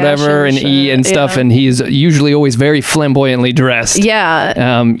 NBC or whatever and E and stuff, and he's usually always very flamboyantly dressed.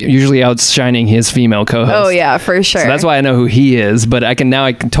 Yeah. Usually outshining his female co-host. Oh yeah, for sure. So that's why I know who he is, but I can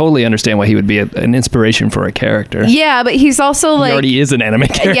totally understand why he would be an inspiration for a character. Yeah, but he's also He already is an anime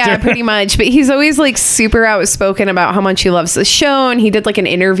character. Yeah, pretty much. But he's always like super outspoken about how much he loves the show, and he did like an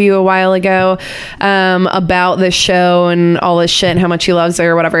interview a while ago about the show and all this shit and how much he loves it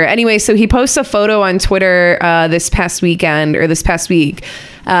or whatever. Anyway, so he posts a photo on Twitter this past week of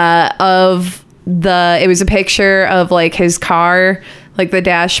it was a picture of like his car, like the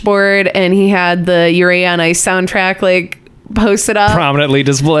dashboard, and he had the Yuri on Ice soundtrack like posted up, prominently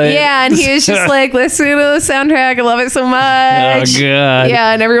displayed. Yeah, and he was just like listening to the soundtrack. I love it so much. Oh god.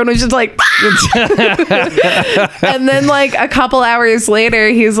 Yeah, and everyone was just like and then like a couple hours later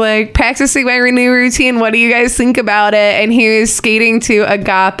he's like practicing my new routine. What do you guys think about it? And he was skating to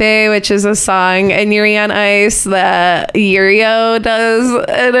Agape, which is a song in Yuri on Ice that Yurio does,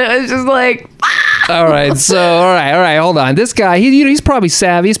 and it was just like all right, hold on. This guy, he's probably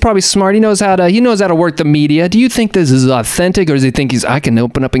savvy. He's probably smart. He knows how to work the media. Do you think this is authentic, or does he think I can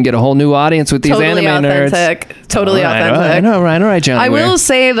open up and get a whole new audience with these totally anime authentic. nerds? Totally authentic. All right, Johnny. I will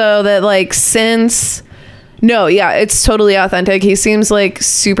say though that like it's totally authentic. He seems like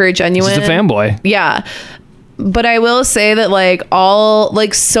super genuine. He's a fanboy. Yeah. But I will say that like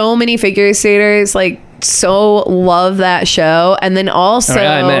so many figure skaters like so love that show, and then also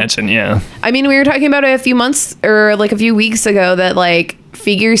I imagine, yeah. I mean, we were talking about it a few months or like a few weeks ago that like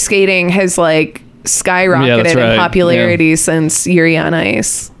figure skating has like skyrocketed in popularity since Yuri on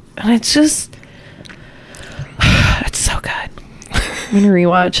Ice, and it's just it's so good. I'm gonna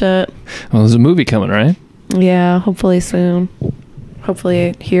rewatch it. Well, there's a movie coming, right? Yeah, hopefully soon.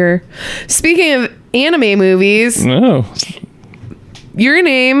 Hopefully here. Speaking of anime movies, Your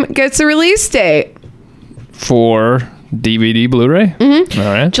Name gets a release date. For DVD, Blu-ray? Mm-hmm. All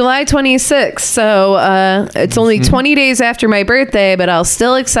right. July 26th. So it's only 20 days after my birthday, but I'll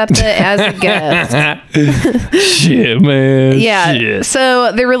still accept it as a gift. Shit, man. Yeah. Shit.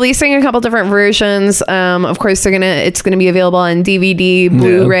 So they're releasing a couple different versions. Of course, it's gonna be available on DVD,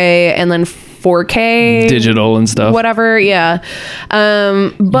 Blu-ray, and then 4K, digital and stuff. Whatever. Yeah.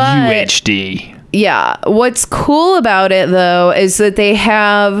 But UHD. Yeah. What's cool about it though is that they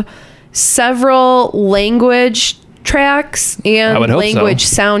have several language tracks and language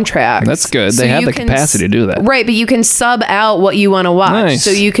soundtracks. That's good. They have the capacity to do that. Right, but you can sub out what you want to watch. Nice.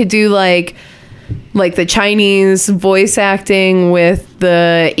 So you could do like the Chinese voice acting with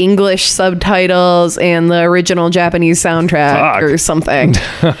the English subtitles and the original Japanese soundtrack or something.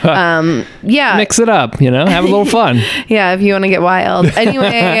 Yeah. Mix it up, have a little fun. Yeah, if you want to get wild.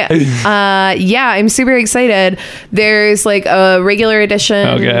 Anyway, I'm super excited. There's like a regular edition.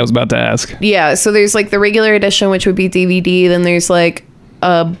 Okay, I was about to ask. Yeah, so there's like the regular edition, which would be DVD. Then there's like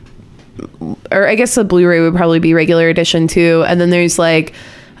or I guess the Blu-ray would probably be regular edition too. And then there's like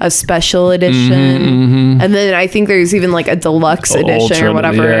a special edition, and then I think there's even like a deluxe edition or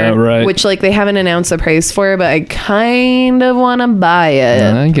whatever, which like they haven't announced the price for, but I kind of want to buy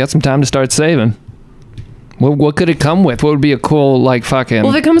it. You got some time to start saving. What could it come with? What would be a cool fucking?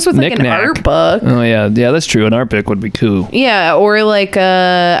 Well, if it comes with like an art book. Oh yeah, that's true. An art book would be cool. Yeah, or like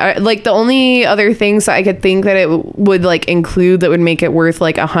the only other things that I could think that it would like include that would make it worth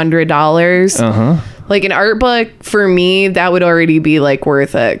like $100. Like an art book for me, that would already be like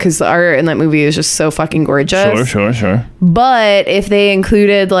worth it because the art in that movie is just so fucking gorgeous. Sure. But if they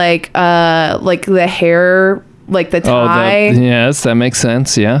included like the hair like the Oh, Thai, yes, that makes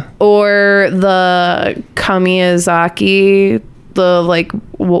sense. Yeah. or the Kamiyazaki, the like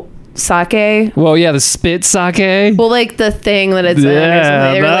sake. Well, yeah, the spit sake. Well, like the thing that it's in or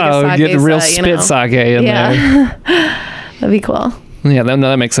something. Or like a get the sake real set, you spit know. sake in there. Yeah. That'd be cool. Yeah,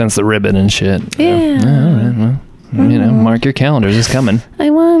 that makes sense. The ribbon and shit. Yeah. All right, well, you know, mark your calendars. It's coming. I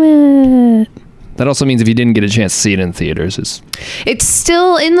want it. That also means if you didn't get a chance to see it in theaters, It's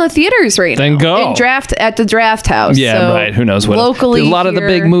still in the theaters right Then now. go. At the Draft House. yeah, So right. Who knows what? Locally, a lot of the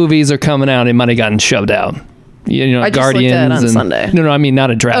big here- movies are coming out. It might have gotten shoved out. You know, I just looked Guardians at it on and Sunday. No, I mean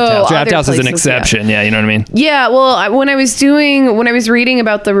not a Draft Oh, House. Draft other House is an places, yeah. exception. Yeah, you know what I mean. Yeah, well, when I was reading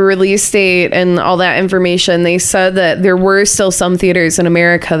about the release date and all that information, they said that there were still some theaters in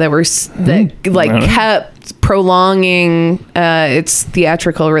America that were Alright. kept prolonging its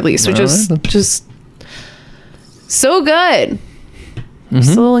theatrical release, which is Alright. just so good. Mm-hmm.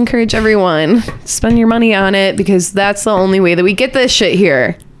 So I'll encourage everyone to spend your money on it because that's the only way that we get this shit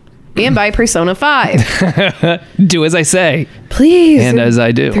here. And buy Persona 5. Do as I say, Please. and as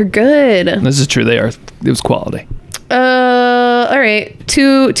I do. They're good. This is true. They are. It was quality. All right.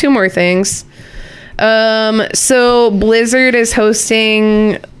 Two more things. So Blizzard is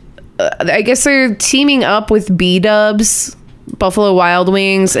hosting, I guess they're teaming up with B-Dubs, Buffalo Wild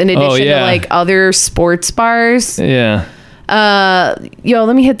Wings, in addition yeah. to like other sports bars. Yeah. Yo,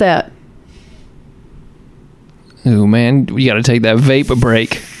 let me hit that. Ooh, man, you got to take that vape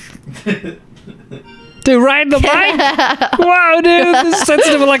break. Dude, riding the bike? Wow, dude, this is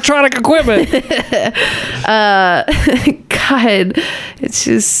sensitive electronic equipment. God, it's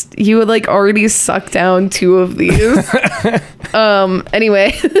just, you would like already suck down 2 of these.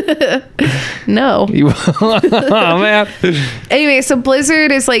 Anyway, no. Oh, man. Anyway, so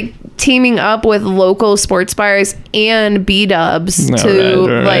Blizzard is like teaming up with local sports bars and B-Dubs to All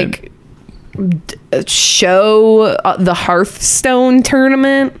right. like show the Hearthstone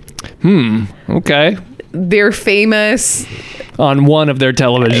tournament. Okay. They're famous. On one of their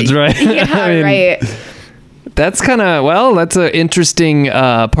televisions, right? Yeah, I mean, right. That's kind of, well, that's an interesting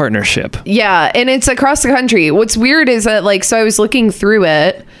partnership. Yeah, and it's across the country. What's weird is that like, so I was looking through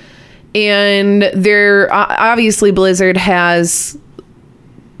it, and they're obviously Blizzard has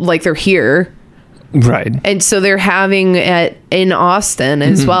like they're here. Right. And so they're having it in Austin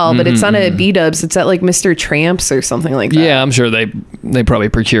as well, but it's not at B-Dubs. It's at like Mr. Tramps or something like that. Yeah, I'm sure they probably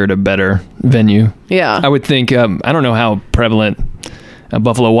procured a better venue. Yeah. I would think, I don't know how prevalent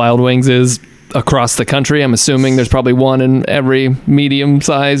Buffalo Wild Wings is across the country. I'm assuming there's probably one in every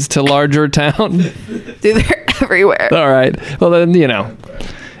medium-sized to larger town. Dude, they're everywhere. All right. Well, then, you know,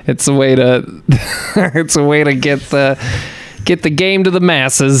 it's a way to get the game to the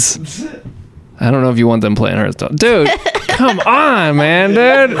masses. I don't know if you want them playing Hearthstone. Dude, come on, man,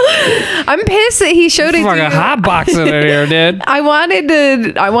 dude. I'm pissed that he showed it Fucking to hot boxing in here, dude. I wanted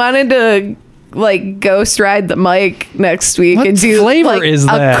to like ghost ride the mic next week What and do flavor like is a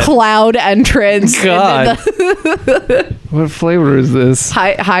that? cloud entrance. into God. the What flavor is this?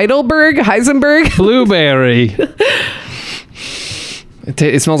 Heisenberg. Blueberry.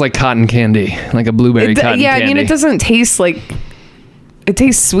 It smells like cotton candy, like a blueberry cotton Yeah, candy. I mean it doesn't taste like. It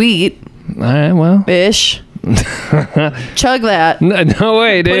tastes sweet All right, well. ish. Chug that. No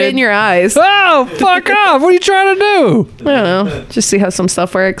way, dude. Put it in your eyes. Oh, fuck off. What are you trying to do? I don't know. Just see how some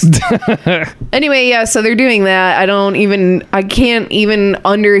stuff works. Anyway, yeah, so they're doing that. I can't even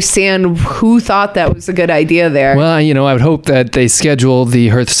understand who thought that was a good idea there. Well, you know, I would hope that they schedule the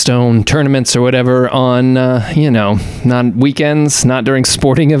Hearthstone tournaments or whatever on, not weekends, not during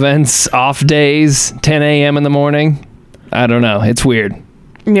sporting events, off days, 10 a.m. in the morning. I don't know. It's weird.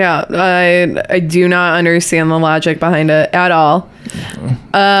 Yeah, I do not understand the logic behind it at all.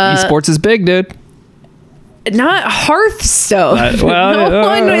 Esports is big, dude. Not Hearthstone. well, no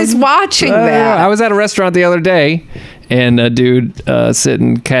one is watching that. I was at a restaurant the other day, and a dude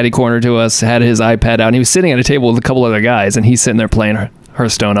sitting catty corner to us had his iPad out, and he was sitting at a table with a couple other guys, and he's sitting there playing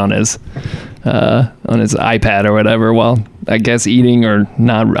Hearthstone on his iPad or whatever, while I guess eating or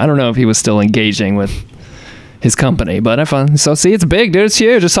not. I don't know if he was still engaging with his company, but I found so. See, it's big, dude. It's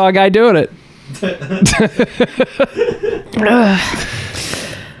huge. I saw a guy doing it.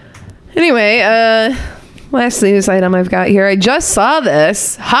 Anyway, last news item I've got here. I just saw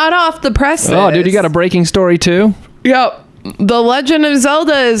this hot off the presses. Oh, dude, you got a breaking story too? Yep. The Legend of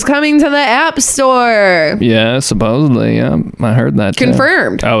Zelda is coming to the App Store. Yeah, supposedly. Yeah, I heard that. too.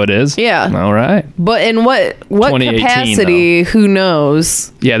 Confirmed. Oh, it is. Yeah. All right. But in what 2018 capacity? Who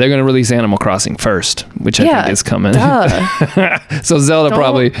knows? Yeah, they're going to release Animal Crossing first, which I think is coming. Duh. So Zelda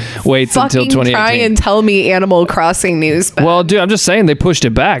probably waits until Fucking 2018. try and tell me Animal Crossing news. Ben. Well, dude, I'm just saying they pushed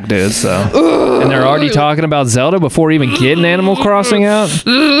it back, dude. So, and they're already talking about Zelda before even getting Animal Crossing out.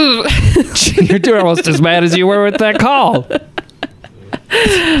 You're doing almost as bad as you were with that call.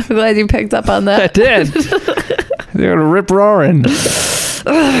 I'm glad you picked up on I that. did. They're gonna rip roaring. It's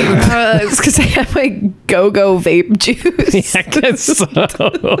because I have my go-go vape juice. I guess so.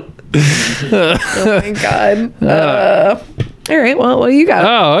 Oh my god. All right. Well, what do you got?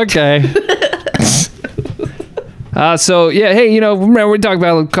 Oh, okay. So yeah, hey, remember we talked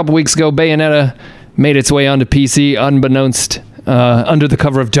about a couple weeks ago, Bayonetta made its way onto PC unbeknownst. Under the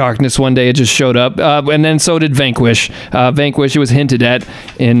cover of darkness, one day it just showed up, and then so did Vanquish. Vanquish, it was hinted at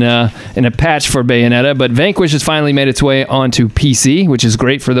in a patch for Bayonetta, but Vanquish has finally made its way onto PC, which is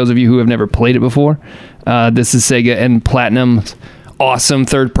great for those of you who have never played it before. This is Sega and Platinum's awesome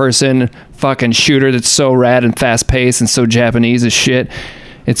third-person fucking shooter that's so rad and fast-paced and so Japanese as shit.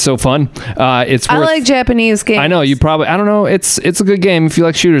 It's so fun. It's I worth, like Japanese games. I know you probably. I don't know. It's a good game if you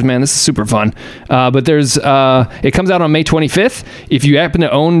like shooters, man. This is super fun. But there's it comes out on May 25th. If you happen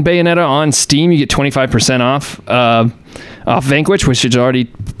to own Bayonetta on Steam, you get 25% off Vanquish, which is already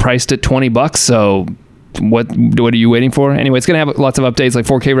priced at $20. So what are you waiting for? Anyway, it's gonna have lots of updates like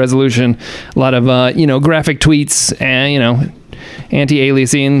 4K resolution, a lot of graphic tweets, and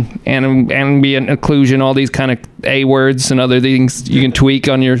anti-aliasing, ambient occlusion, all these kind of A words and other things you can tweak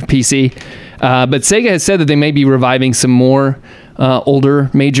on your PC. But Sega has said that they may be reviving some more older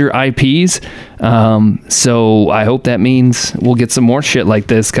major IPs. So I hope that means we'll get some more shit like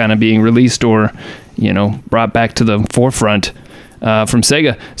this kind of being released or, brought back to the forefront from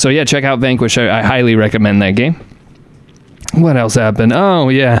Sega. So yeah, check out Vanquish. I highly recommend that game. What else happened? Oh,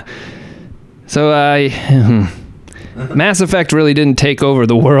 yeah. So Mass Effect really didn't take over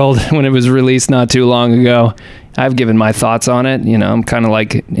the world when it was released not too long ago. I've given my thoughts on it. I'm kind of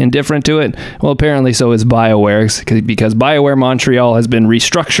like indifferent to it. Well, apparently so is BioWare, because BioWare Montreal has been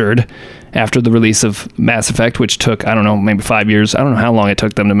restructured after the release of Mass Effect, which took, I don't know, maybe 5 years. I don't know how long it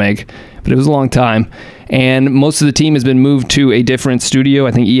took them to make, but it was a long time. And most of the team has been moved to a different studio,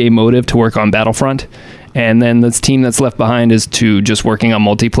 I think EA Motive, to work on Battlefront. And then this team that's left behind is to just working on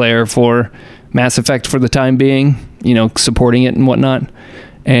multiplayer for Mass Effect for the time being, supporting it and whatnot.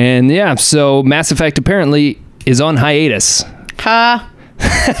 And yeah, so Mass Effect apparently is on hiatus. Ha.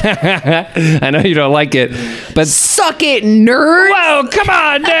 I know you don't like it, but Suck it, nerd. whoa, come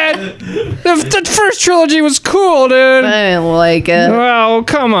on, dude. The first trilogy was cool, dude. I didn't like it. Well,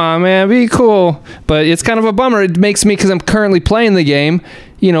 come on, man, be cool. But it's kind of a bummer. It makes me, because I'm currently playing the game,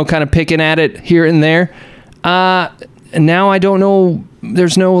 kind of picking at it here and there. Now I don't know.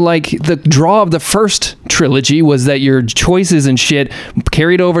 There's no, the draw of the first trilogy was that your choices and shit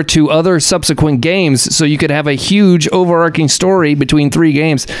carried over to other subsequent games, so you could have a huge overarching story between 3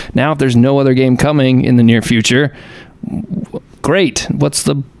 games. Now, if there's no other game coming in the near future, great.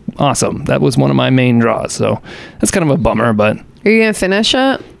 Awesome. That was one of my main draws, so that's kind of a bummer, but Are you gonna finish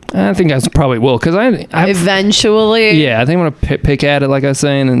it I think I probably will, because I eventually? yeah, I think I'm gonna pick at it, like I was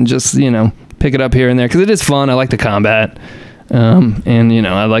saying, and just pick it up here and there, because it is fun. I like the combat. And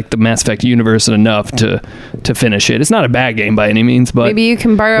I like the Mass Effect universe enough to finish it. It's not a bad game by any means, but Maybe you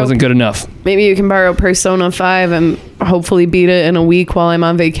can borrow. it wasn't good enough. Maybe you can borrow Persona 5 and hopefully beat it in a week while I'm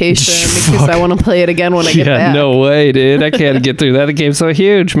on vacation because I want to play it again when I get back. No way, dude. I can't get through that. The game's so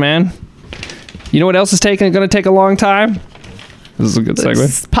huge, man. You know what else is going to take a long time? This is a good segue.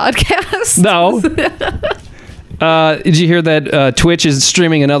 This podcast? No. Did you hear that Twitch is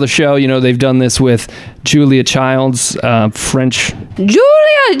streaming another show? They've done this with Julia Childs, French.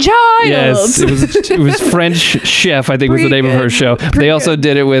 Julia Childs. Yes, it was French Chef, I think was the name of her show. They also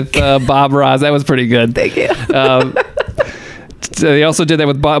did it with Bob Ross. That was pretty good. Thank you. They also did that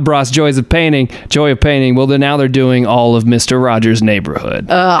with Bob Ross, Joy of Painting. Well, now they're doing all of Mr. Rogers' Neighborhood.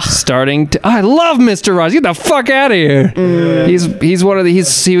 Ugh. I love Mr. Rogers. Get the fuck out of here. He was one of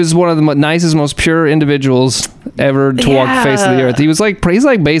the nicest, most pure individuals ever to walk the face of the earth. He's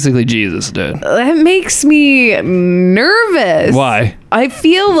like basically Jesus, dude. That makes me nervous. Why? I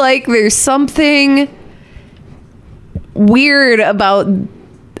feel like there's something weird about.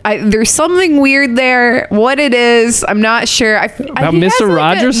 There's something weird there. What it is, I'm not sure. About Mr.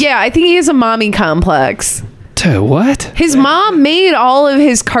 Rogers? Yeah, I think he has a mommy complex. Dude, what? His mom made all of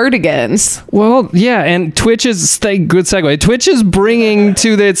his cardigans. Well, yeah, and Twitch is good segue. Twitch is bringing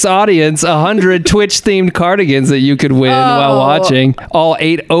to its audience 100 Twitch-themed cardigans that you could win while watching all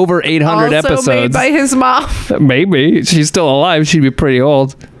over 800 Also episodes. made by his mom. Maybe she's still alive. She'd be pretty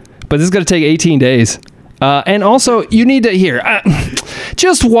old, but this is going to take 18 days. And also, you need to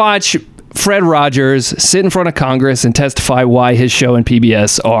just watch Fred Rogers sit in front of Congress and testify why his show and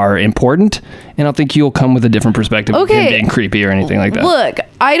PBS are important, and I think you'll come with a different perspective of him being creepy or anything like that. Look,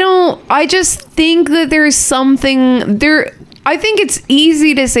 I just think that there's something there. I think it's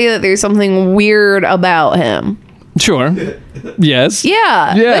easy to say that there's something weird about him. Sure. Yes.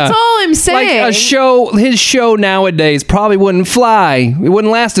 Yeah. That's all I'm saying. Like his show nowadays probably wouldn't fly. It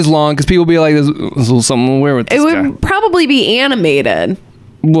wouldn't last as long because people would be like, there's a little something weird with this guy. It would probably be animated.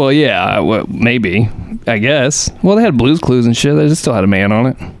 Well, yeah, maybe. I guess. Well, they had Blue's Clues and shit. They just still had a man on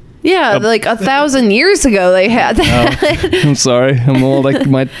it. Yeah, like 1,000 years ago they had that. I'm sorry. I'm old. Like,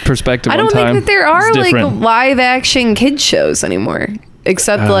 my perspective I don't on time think that there are is like different. live action kids shows anymore,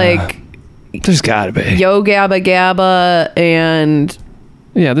 except like There's gotta be. Yo Gabba Gabba and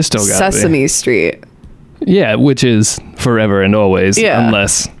Yeah, there's still gotta Sesame Street. be. Yeah, which is forever and always, Yeah.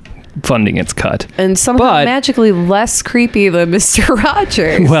 unless funding gets cut. And somehow But- magically less creepy than Mr.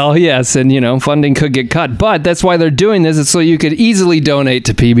 Rogers. Well, yes, and funding could get cut, but that's why they're doing this. Is so you could easily donate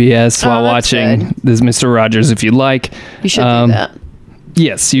to PBS while that's watching good. this Mr. Rogers if you'd like. You should do that.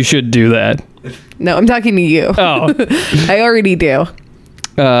 Yes, you should do that. No, I'm talking to you. Oh, I already do.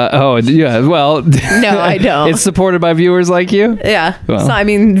 Yeah. Well, No, I don't. It's supported by viewers like you. Yeah. Well. So, I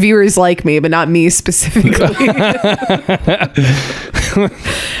mean, viewers like me, but not me specifically.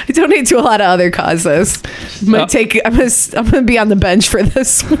 I donate to a lot of other causes. I'm gonna be on the bench for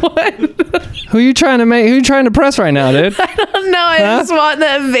this one. Who you trying to make? Who you trying to press right now, dude? No, I just want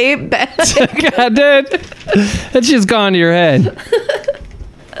that vape back. God, dude, that shit's gone to your head.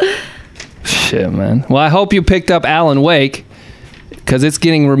 Shit, man. Well, I hope you picked up Alan Wake because it's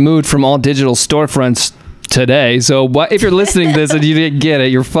getting removed from all digital storefronts today. So if you're listening to this and you didn't get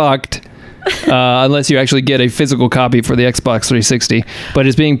it, you're fucked. Unless you actually get a physical copy for the Xbox 360. But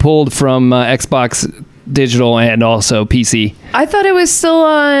it's being pulled from Xbox Digital and also PC. I thought it was still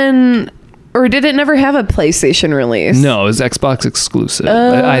on, or did it never have a PlayStation release? No, it was Xbox exclusive.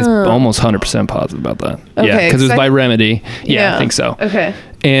 I'm almost 100% positive about that. Okay, Yeah, because it was 'cause by Remedy. Yeah, I think so. Okay.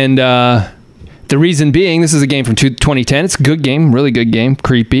 And the reason being, this is a game from 2010. It's a good game, really good game,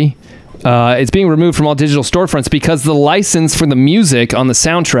 creepy. It's being removed from all digital storefronts because the license for the music on the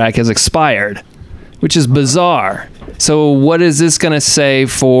soundtrack has expired, which is bizarre. So what is this going to say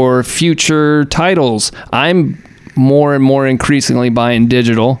for future titles? I'm more and more increasingly buying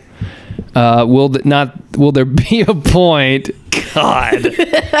digital. Will there be a point? God,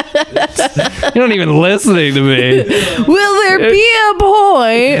 you're not even listening to me. Will there be a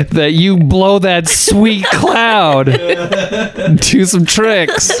point? That you blow that sweet cloud, do some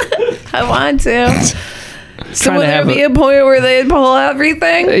tricks. I want to. So Trying will to there have be a point where they pull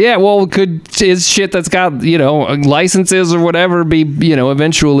everything? Yeah, well, is shit that's got licenses or whatever be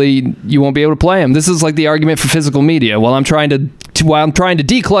eventually you won't be able to play them. This is like the argument for physical media. While I'm trying to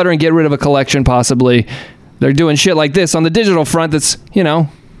declutter and get rid of a collection, possibly they're doing shit like this on the digital front. That's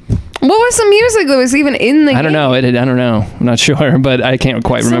What was the music that was even in the game? I don't know. I don't know. I'm not sure, but I can't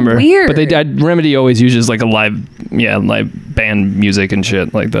quite So remember. weird. But Remedy always uses like a live band music and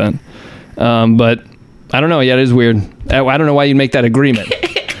shit like that. But I don't know. Yeah, it is weird. I don't know why you'd make that agreement.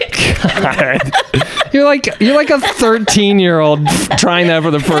 God. You're like a 13-year-old trying that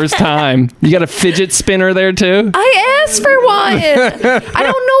for the first time. You got a fidget spinner there too? I asked for one. I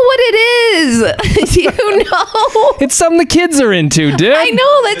don't know what it is. Do you know? It's something the kids are into, dude. I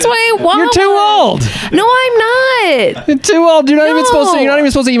know. That's why I want You're too one. old. No, I'm not. You're too old. You're not even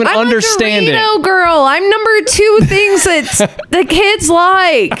supposed to even I'm understand a Dorito girl. I'm number 2 things that the kids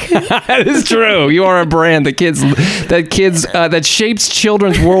like. That is true. You are a brand that shapes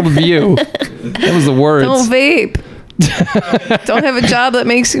children's worldview. That was the words. Don't vape. Don't have a job that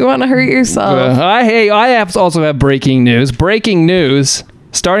makes you want to hurt yourself. I also have breaking news. Breaking news.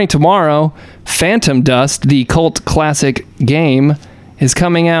 Starting tomorrow, Phantom Dust, the cult classic game, is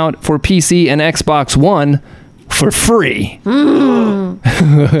coming out for PC and Xbox One for free.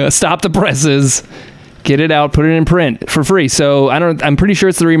 Stop the presses. Get it out, put it in print for free. So I'm pretty sure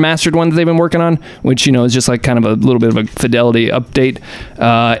it's the remastered one that they've been working on, which is just like kind of a little bit of a fidelity update.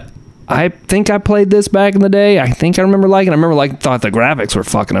 I think I played this back in the day. I think I remember liking it. Thought the graphics were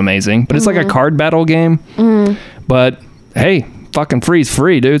fucking amazing. But it's like a card battle game. But hey, fucking free is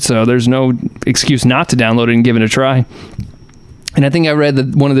free, dude. So there's no excuse not to download it and give it a try. And I think I read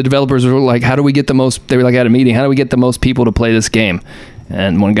that one of the developers were like, they were like at a meeting, how do we get the most people to play this game?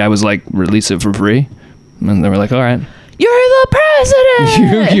 And one guy was like, release it for free. And they were like, all right. You're the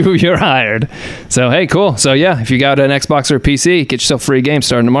president. You're hired. So, hey, cool. So, yeah, if you got an Xbox or a PC, get yourself a free game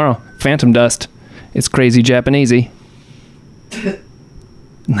starting tomorrow. Phantom Dust. It's crazy Japanesey. And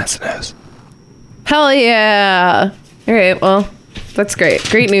that's the news. Hell yeah. All right, well, That's great.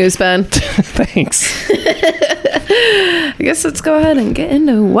 Great news, Ben. Thanks. I guess let's go ahead and get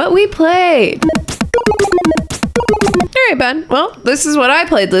into what we played. All right, Ben. Well, this is what I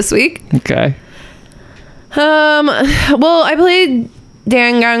played this week. Okay. Well, I played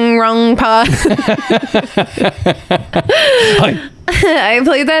Danganronpa. I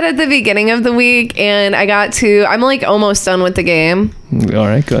played that at the beginning of the week, and I'm like almost done with the game. All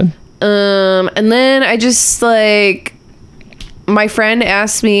right, good. And then I just like, my friend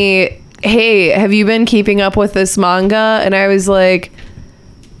asked me, hey, have you been keeping up with this manga? And I was like,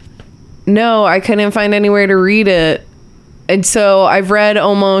 no, I couldn't find anywhere to read it. And so I've read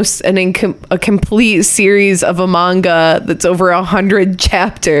almost a complete series of a manga that's over 100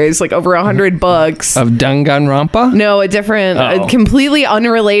 chapters, like over 100 books. Of Danganronpa? No, a completely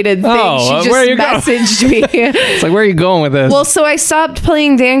unrelated thing. She just messaged me. It's like, where are you going with this? Well, so I stopped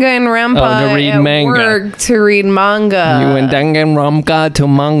playing Danganronpa to read at manga. work to read manga. You went Danganronpa to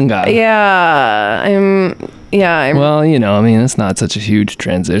manga. Yeah, I'm. Well, I mean, it's not such a huge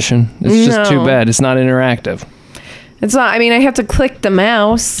transition. It's just too bad. It's not interactive. It's not. I mean, I have to click the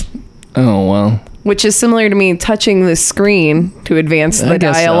mouse. Oh, well. Which is similar to me touching the screen to advance the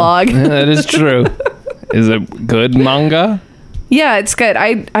dialogue. So. Yeah, that is true. Is it good manga? Yeah, it's good.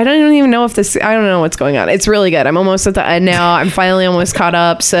 I don't even know I don't know what's going on. It's really good. I'm almost at the end now. I'm finally almost caught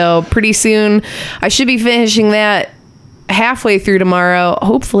up. So pretty soon I should be finishing that halfway through tomorrow,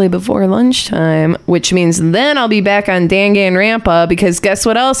 hopefully before lunchtime, which means then I'll be back on Danganronpa, because guess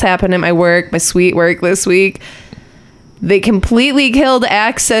what else happened at my sweet work this week? They completely killed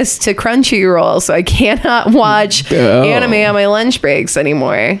access to Crunchyroll, so I cannot watch anime on my lunch breaks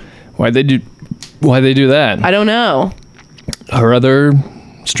anymore. Why'd they do that? I don't know. Are other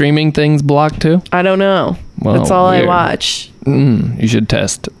streaming things blocked too? I don't know. Well, that's all weird. I watch. You should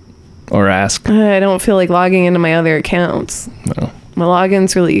test or ask. I don't feel like logging into my other accounts. Well, my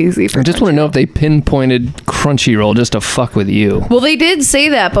login's really easy for I just want to know if they pinpointed Crunchyroll just to fuck with you. Well, they did say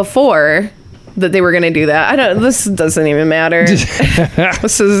that before, that they were going to do that. This doesn't even matter.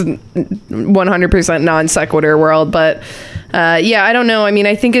 This is 100% non sequitur world, but yeah, I don't know. I mean,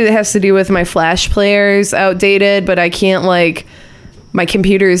 I think it has to do with my Flash player's outdated, but I can't my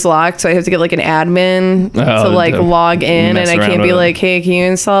computer is locked, so I have to get like an admin to log in, and I can't be like, hey, can you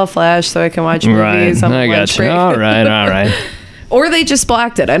install Flash so I can watch movies on my lunch break? All right. Or they just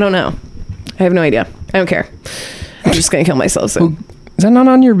blocked it. I don't know. I have no idea. I don't care. I'm just going to kill myself soon. Is that not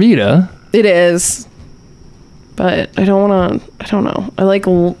on your Vita? It is, but I don't want to. I don't know. I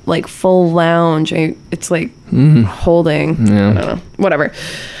like full lounge. It's like holding. Yeah. I don't know. Whatever.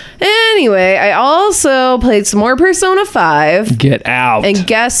 Anyway, I also played some more Persona 5. Get out. And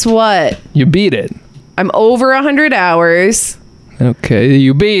guess what? You beat it. I'm over 100 hours. Okay,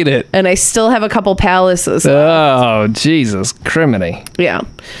 you beat it. And I still have a couple palaces left. Oh, Jesus, criminy. Yeah.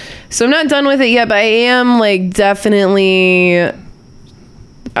 So I'm not done with it yet, but I am definitely.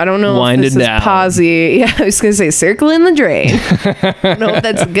 I don't know Wind if this it is down. posy. Yeah, I was going to say circle in the drain. I don't know if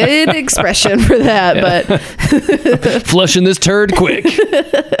that's a good expression for that, but. Flushing this turd quick.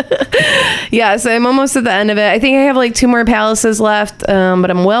 Yeah, so I'm almost at the end of it. I think I have 2 more palaces left,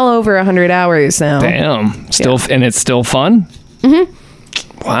 but I'm well over 100 hours now. Damn. And it's still fun?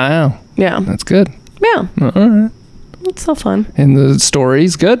 Mm-hmm. Wow. Yeah. That's good. Yeah. All right. It's so fun. And the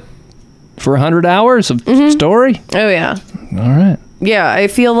story's good? For 100 hours of story? Oh, yeah. All right. Yeah, I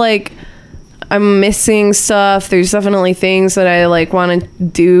feel like I'm missing stuff. There's definitely things that I want to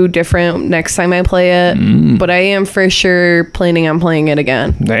do different next time I play it. But I am for sure planning on playing it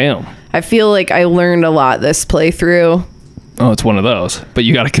again. Damn. I feel like I learned a lot this playthrough. Oh, it's one of those. But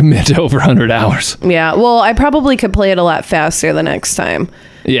you got to commit to over 100 hours. Yeah, well, I probably could play it a lot faster the next time.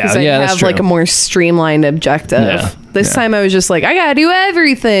 Yeah, Because I that's have true. a more streamlined objective. Yeah, This time I was just I gotta do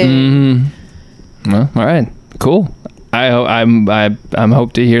everything. Well, all right. Cool. I'm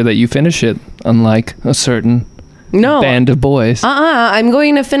hope to hear that you finish it, unlike a certain band of boys. I'm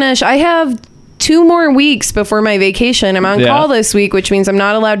going to finish. I have 2 more weeks before my vacation. I'm on call this week, which means I'm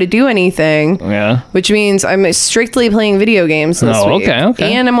not allowed to do anything. Yeah. Which means I'm strictly playing video games this week.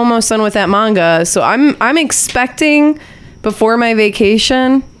 Okay. And I'm almost done with that manga. So I'm expecting before my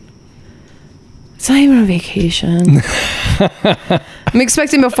vacation. It's not even a vacation. I'm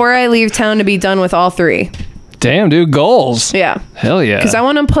expecting before I leave town to be done with all 3. Damn, dude, goals. Yeah. Hell yeah. Because I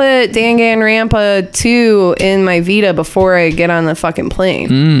want to put Danganronpa 2 in my Vita before I get on the fucking plane.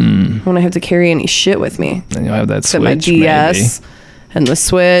 I don't want to have to carry any shit with me. And you'll have that Except Switch, my DS and the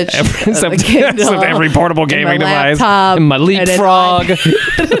Switch. Except every portable gaming device. Laptop, And my Leapfrog.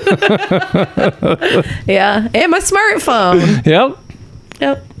 Yeah. And my smartphone. Yep.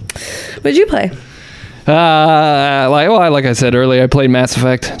 Yep. What'd you play? Like I said earlier, I played Mass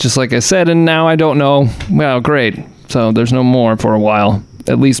Effect, just like I said, and now I don't know. Well, great. So there's no more for a while.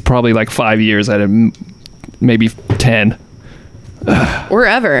 At least probably like 5 years out of maybe 10. Or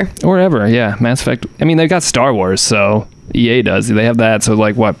ever. Or ever, yeah. Mass Effect. I mean, they've got Star Wars, so EA does. They have that, so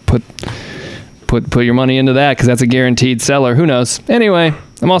like what? Put your money into that because that's a guaranteed seller. Who knows? Anyway,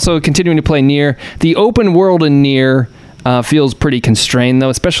 I'm also continuing to play Nier. The open world in Nier feels pretty constrained, though,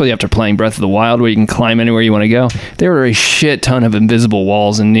 especially after playing Breath of the Wild, where you can climb anywhere you want to go. There are a shit ton of invisible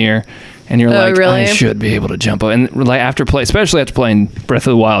walls in Nier, and you're like, really? I should be able to jump up. And like especially after playing Breath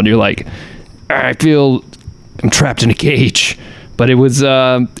of the Wild, you're like, I feel I'm trapped in a cage. But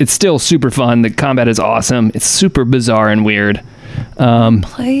it's still super fun. The combat is awesome. It's super bizarre and weird.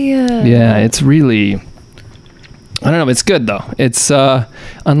 Play it. Yeah, it's really, I don't know. It's good though. It's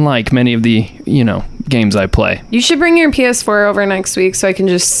unlike many of the games I play. You should bring your PS4 over next week so I can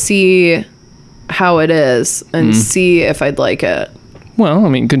just see how it is and see if I'd like it. Well, I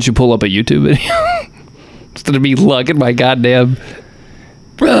mean, couldn't you pull up a YouTube video instead of me lugging my goddamn?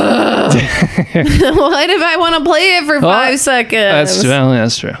 What if I want to play it for 5 seconds?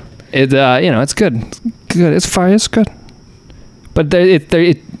 That's true. It it's good. It's good. It's fire. It's good. But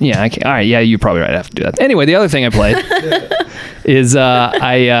yeah. All right. Yeah, you're probably right. I have to do that. Anyway, the other thing I played is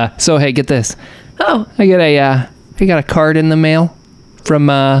So hey, get this. Oh. I got a card in the mail from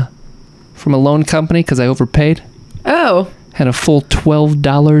a loan company because I overpaid. Oh. Had a full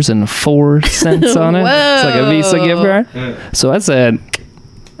 $12.04 on it. It's like a Visa gift card. So I said,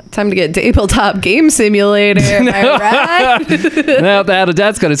 time to get Tabletop Game Simulator. Am I right? now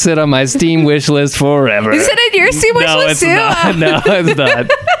that's going to sit on my Steam wish list forever. Is it in your Steam wish list too? No, it's not.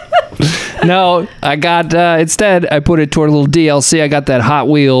 No, I got, instead, I put it toward a little DLC. I got that Hot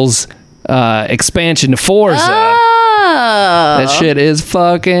Wheels expansion to Forza. That shit is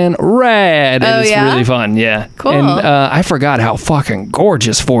fucking rad. It's really fun, yeah. Cool. And I forgot how fucking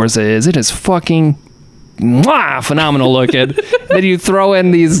gorgeous Forza is. It is fucking phenomenal looking. Then you throw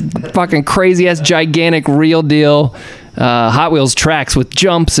in these fucking crazy ass gigantic real deal Hot Wheels tracks with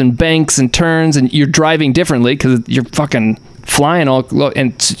jumps and banks and turns, and you're driving differently because you're fucking flying all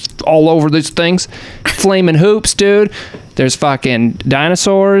over these things. Flaming hoops, dude. There's fucking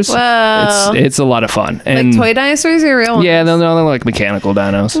dinosaurs. Wow. It's a lot of fun. And like toy dinosaurs or real ones? yeah, they're like mechanical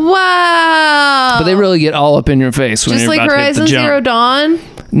dinos. Wow. But they really get all up in your face when just you're like about Horizon to hit the jump. Zero Dawn?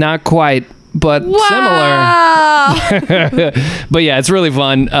 Not quite, but similar. But yeah, it's really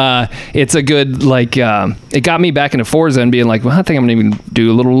fun. It's a good it got me back into Forza and being like, well, I think I'm gonna even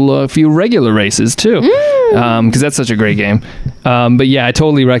do a few regular races too, because that's such a great game. But yeah, I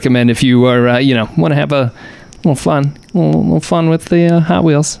totally recommend if you are want to have a little fun with the Hot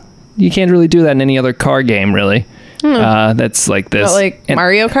Wheels. You can't really do that in any other car game, really. That's like this. Not like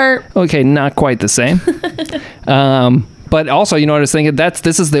Mario Kart? Okay, not quite the same. But also, you know what I was thinking?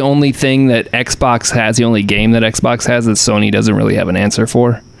 This is the only thing that Xbox has, the only game that Xbox has that Sony doesn't really have an answer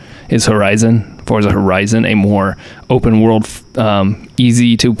for, is Forza Horizon, a more open world,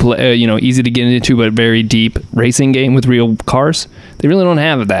 easy to play, easy to get into, but very deep racing game with real cars. They really don't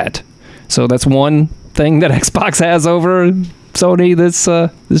have that. So that's one thing that Xbox has over Sony this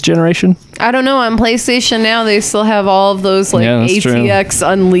generation. I don't know. On PlayStation now, they still have all of those ATX true.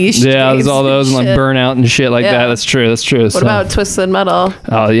 Unleashed. Yeah, there's all those and like Burnout and shit like that. That's true. What about Twisted Metal?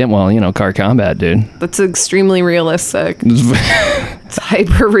 Oh yeah, well Car Combat, dude. That's extremely realistic. It's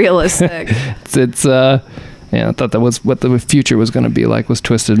hyper realistic. It's I thought that was what the future was going to be like, was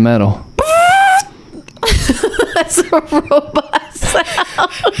Twisted Metal. That's a robot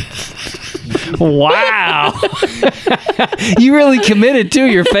sound. Wow. You really committed to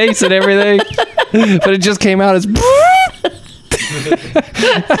your face and everything, but it just came out as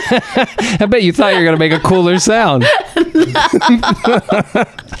I bet you thought you were going to make a cooler sound.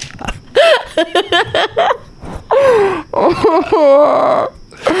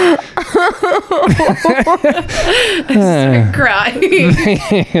 I'm crying.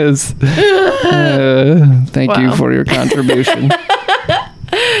 Thank you for your contribution.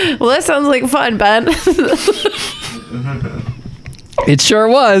 Well, that sounds like fun, Ben. It sure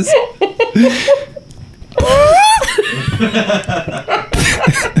was.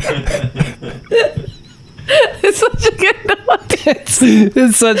 It's such a good noise.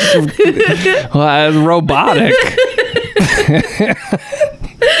 It's such robotic.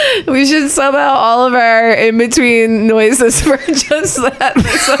 We should sub out all of our in-between noises for just that.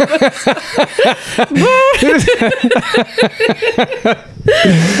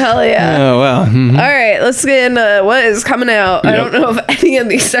 Hell yeah. Oh, wow. Mm-hmm. All right, let's get into what is coming out. Yep. I don't know if any of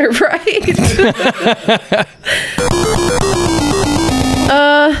these are right.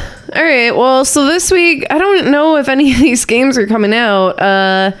 All right. Well, so this week, I don't know if any of these games are coming out.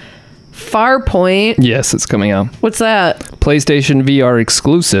 Farpoint. Yes, it's coming out. What's that? PlayStation VR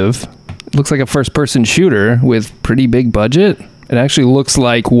exclusive. It looks like a first-person shooter with pretty big budget. It actually looks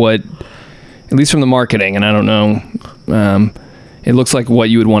like what, at least from the marketing, and I don't know, it looks like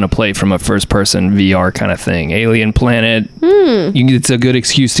what you would want to play from a first-person VR kind of thing. Alien Planet. It's a good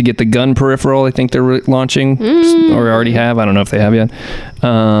excuse to get the gun peripheral. I think they're launching or already have. I don't know if they have yet.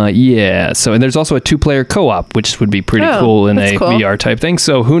 Yeah. So and there's also a 2-player co-op, which would be pretty cool in a VR type thing.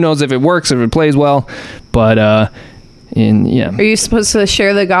 So who knows if it works, if it plays well. But Are you supposed to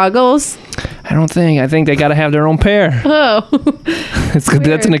share the goggles? I don't think. I think they got to have their own pair. Oh.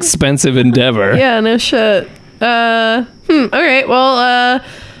 That's an expensive endeavor. Yeah. No shit. All right. Well,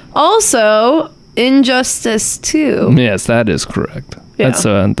 also Injustice 2. Yes, that is correct. Yeah. That's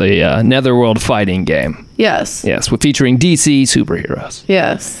the Netherworld fighting game. Yes. Yes, with featuring DC superheroes.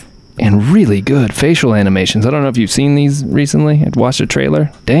 Yes. And really good facial animations. I don't know if you've seen these recently. I'd watched a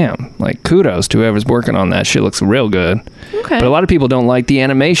trailer. Damn, like kudos to whoever's working on that. Shit looks real good. Okay. But a lot of people don't like the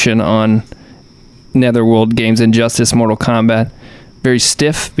animation on Netherworld games, Injustice, Mortal Kombat. Very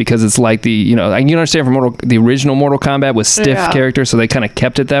stiff because it's like you can understand from the original Mortal Kombat was stiff characters, so they kind of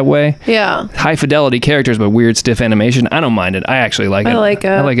kept it that way. Yeah. High fidelity characters, but weird stiff animation. I don't mind it. I actually like it. I like it.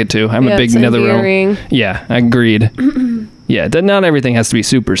 I like it too. I'm a big Netherrealm. Yeah, agreed. Yeah, not everything has to be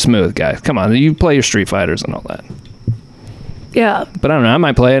super smooth, guys. Come on, you play your Street Fighters and all that. Yeah. But I don't know. I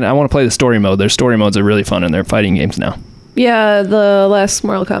might play it. I want to play the story mode. Their story modes are really fun in their fighting games now. Yeah, the last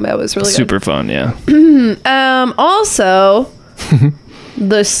Mortal Kombat was really super fun. Yeah. Also.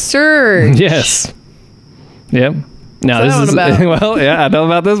 The Surge. Yes. Yep. Now this is well, yeah, I know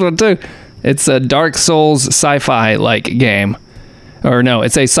about this one too. It's a Dark Souls sci-fi like game. Or no,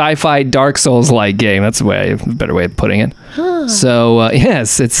 it's a sci-fi Dark Souls like game. That's a better way of putting it. Huh. So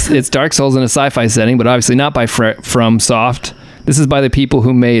yes, it's Dark Souls in a sci-fi setting, but obviously not by FromSoft. This is by the people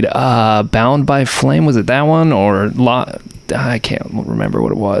who made Bound by Flame. Was it that one or I can't remember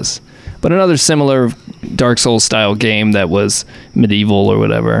what it was. But another similar Dark Souls style game that was medieval or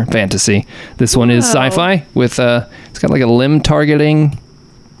whatever, fantasy. This one is sci-fi with it's got like a limb targeting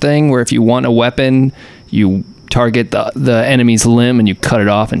thing where if you want a weapon, you target the enemy's limb and you cut it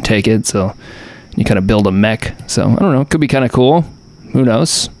off and take it. So you kind of build a mech. So I don't know, it could be kind of cool. Who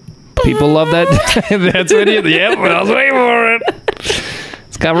knows? People love that. That's what yep, I was waiting for it.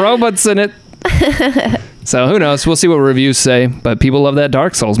 It's got robots in it. So who knows? We'll see what reviews say. But people love that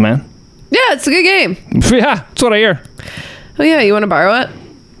Dark Souls, man. Yeah, it's a good game. Yeah, that's what I hear. Oh yeah, you want to borrow it?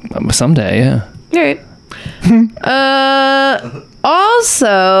 Someday, yeah. All right.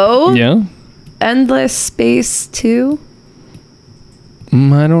 Also. Yeah. Endless Space 2.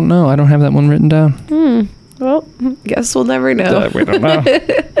 I don't know. I don't have that one written down. Well, guess we'll never know. We don't know.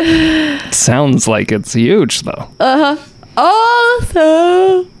 Sounds like it's huge, though.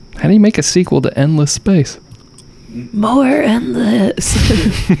 Also. How do you make a sequel to Endless Space? More endless.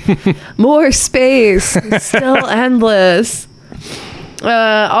 More space. Still endless.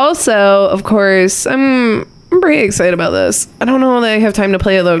 Also, of course, I'm pretty excited about this. I don't know that I have time to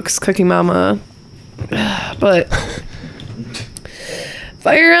play it though, because Cooking Mama. But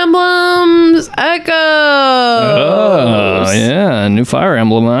Fire Emblems Echo. Oh, yeah. New Fire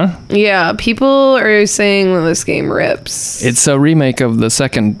Emblem, huh? Yeah, people are saying that this game rips. It's a remake of the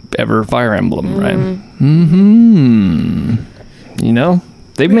second ever Fire Emblem, right? You know?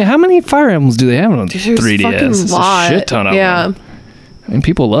 They've made, how many Fire Emblems do they have on 3DS? It's a shit ton of them. I mean,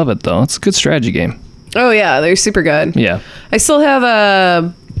 people love it, though. It's a good strategy game. Oh, yeah. They're super good. Yeah. I still have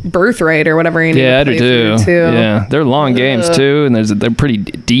a Birthright or whatever you need I to do play too. Yeah, they're long games too, and they're pretty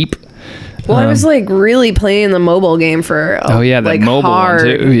deep. Well, I was like really playing the mobile game for that like mobile hard.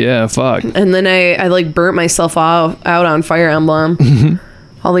 one too. Yeah, fuck. And then I like burnt myself out on Fire Emblem.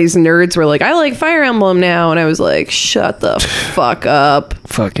 All these nerds were like, I like Fire Emblem now, and I was like, shut the fuck up.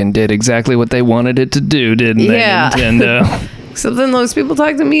 Fucking did exactly what they wanted it to do, didn't they? Yeah. Nintendo. Except then those people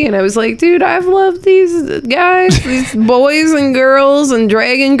talked to me, and I was like, dude, I've loved these guys, these boys and girls and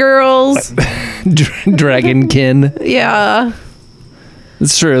dragon girls. Dragonkin. Yeah.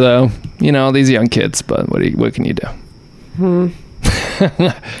 It's true, though. You know, these young kids, but what can you do? I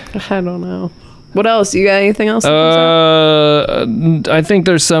don't know. What else? You got anything else? I think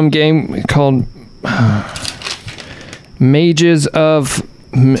there's some game called Mages of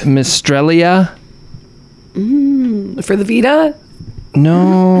Mistrelia. For the Vita?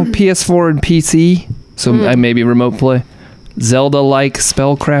 No, PS4 and PC. So maybe remote play. Zelda-like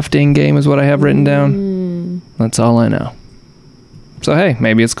spellcrafting game is what I have written down. That's all I know. So hey,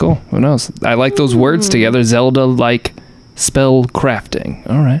 maybe it's cool. Who knows? I like those words together. Zelda-like spellcrafting.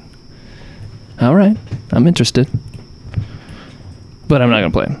 All right. All right. I'm interested. But I'm not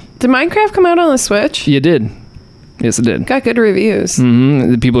going to play it. Did Minecraft come out on the Switch? You did. Yes, it did. Got good reviews.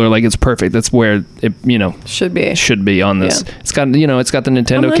 The people are like, it's perfect. That's where it, Should be. should be on this. Yeah. It's got, it's got the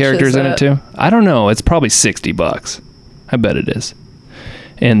Nintendo much characters is in it it? too. I don't know. It's probably $60. I bet it is.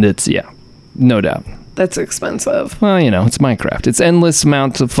 And it's, no doubt. That's expensive. Well, it's Minecraft. It's endless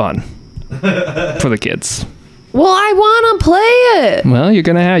amounts of fun for the kids. Well, I want to play it. Well, you're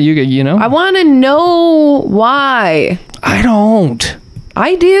going to have, I want to know why. I don't.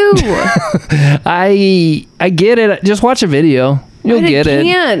 I do. I get it. Just watch a video. You'll get it.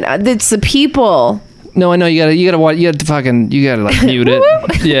 It's the people. No, I know you gotta watch. You gotta like mute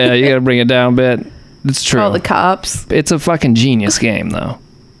it. Yeah, you gotta bring it down a bit. It's true. All the cops. It's a fucking genius game, though.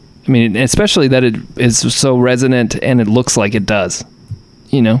 I mean, especially that it is so resonant and it looks like it does.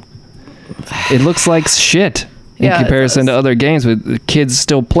 It looks like shit in Yeah, it comparison to does. other games, but the kids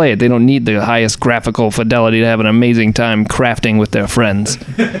still play it. They don't need the highest graphical fidelity to have an amazing time crafting with their friends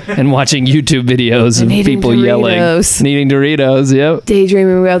and watching YouTube videos of eating people yelling. Doritos. And eating Doritos, yep.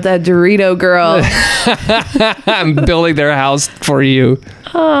 Daydreaming about that Dorito girl. I'm building their house for you.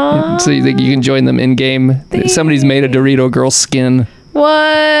 So you think you can join them in game? Somebody's made a Dorito girl skin. What?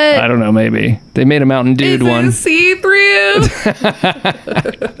 I don't know, maybe. They made a Mountain Dude one. Is it see-through?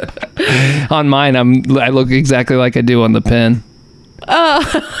 On mine, I look exactly like I do on the pin.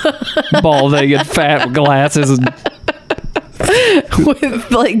 Balding and fat with glasses. And,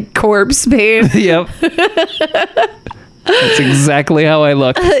 With like corpse paint. yep. That's exactly how I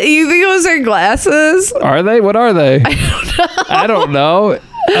look. You think those are glasses? Are they? What are they? I don't know.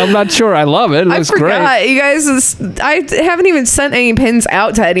 I'm not sure. I love it. It looks I forgot. great. You guys, I haven't even sent any pins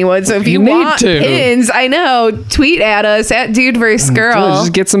out to anyone. So if you need want to. pins, I know, tweet at us at Dude vs. Girl.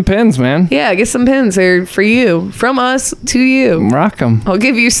 Just get some pins, man. Yeah, get some pins. They're for you. From us to you. Rock them. I'll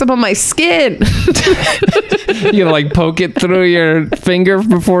give you some of my skin. You gotta like poke it through your finger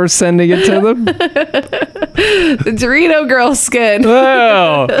before sending it to them. The Dorito girl skin.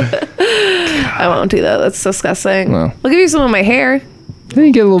 Oh, I won't do that. That's disgusting. Well. I'll give you some of my hair. then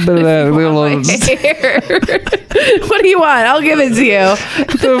you get a little bit of that. My hair. What do you want? I'll give it to you.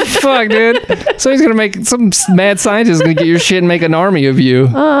 The fuck, dude? So he's gonna make some mad scientist gonna get your shit and make an army of you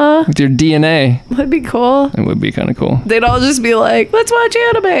with your DNA. That'd be cool. It would be kind of cool. They'd all just be like, let's watch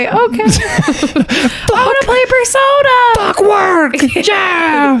anime. Okay. I want to play Persona. Fuck work.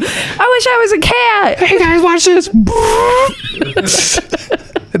 Yeah. I wish I was a cat. Hey guys, watch this.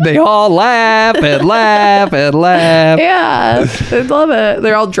 They all laugh and laugh and laugh. Yeah. They'd love it.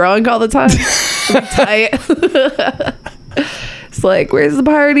 They're all drunk all the time. Tight. It's like, where's the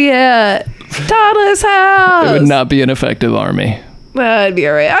party at? Tana's house. It would not be an effective army. That'd be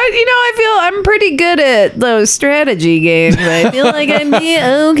all right. I feel I'm pretty good at those strategy games. I feel like I'd be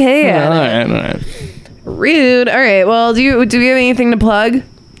okay at it. All right. Rude. All right. Well, do we have anything to plug?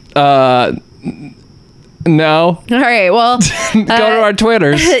 No. All right. Well, Go to our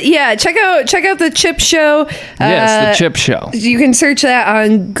Twitters. yeah. Check out the Chip Show. Yes, the Chip Show. You can search that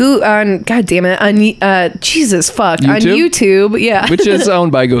on God damn it, on Jesus fuck on YouTube? YouTube. Yeah. Which is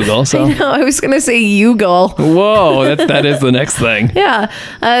owned by Google. So. No, I was gonna say Ugle. Whoa, that is the next thing. Yeah.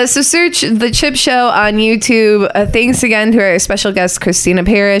 So search the Chip Show on YouTube. Thanks again to our special guest Christina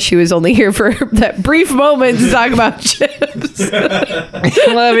Parrish, who was only here for that brief moment to talk about chips.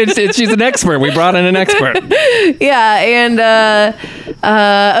 Well, I mean, she's an expert. We brought in an expert. Yeah, and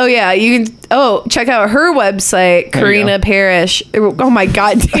you can check out her website, There you Karina go. Parrish. Oh my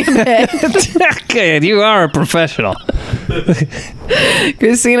god damn it. Okay, you are a professional.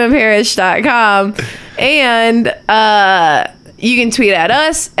 ChristinaParrish.com. And you can tweet at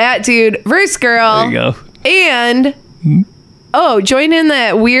us at Dude vs. Girl. There you go. And join in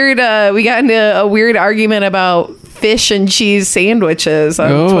that weird we got into a weird argument about fish and cheese sandwiches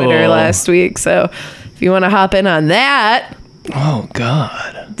on Twitter last week. So if you want to hop in on that, Oh,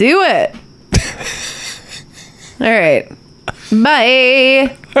 God. do it. All right.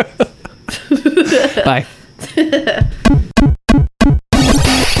 Bye. Bye.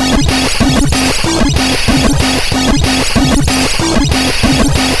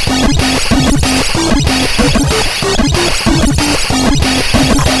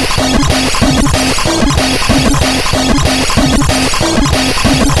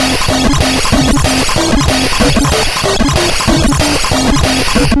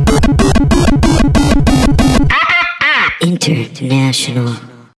 International.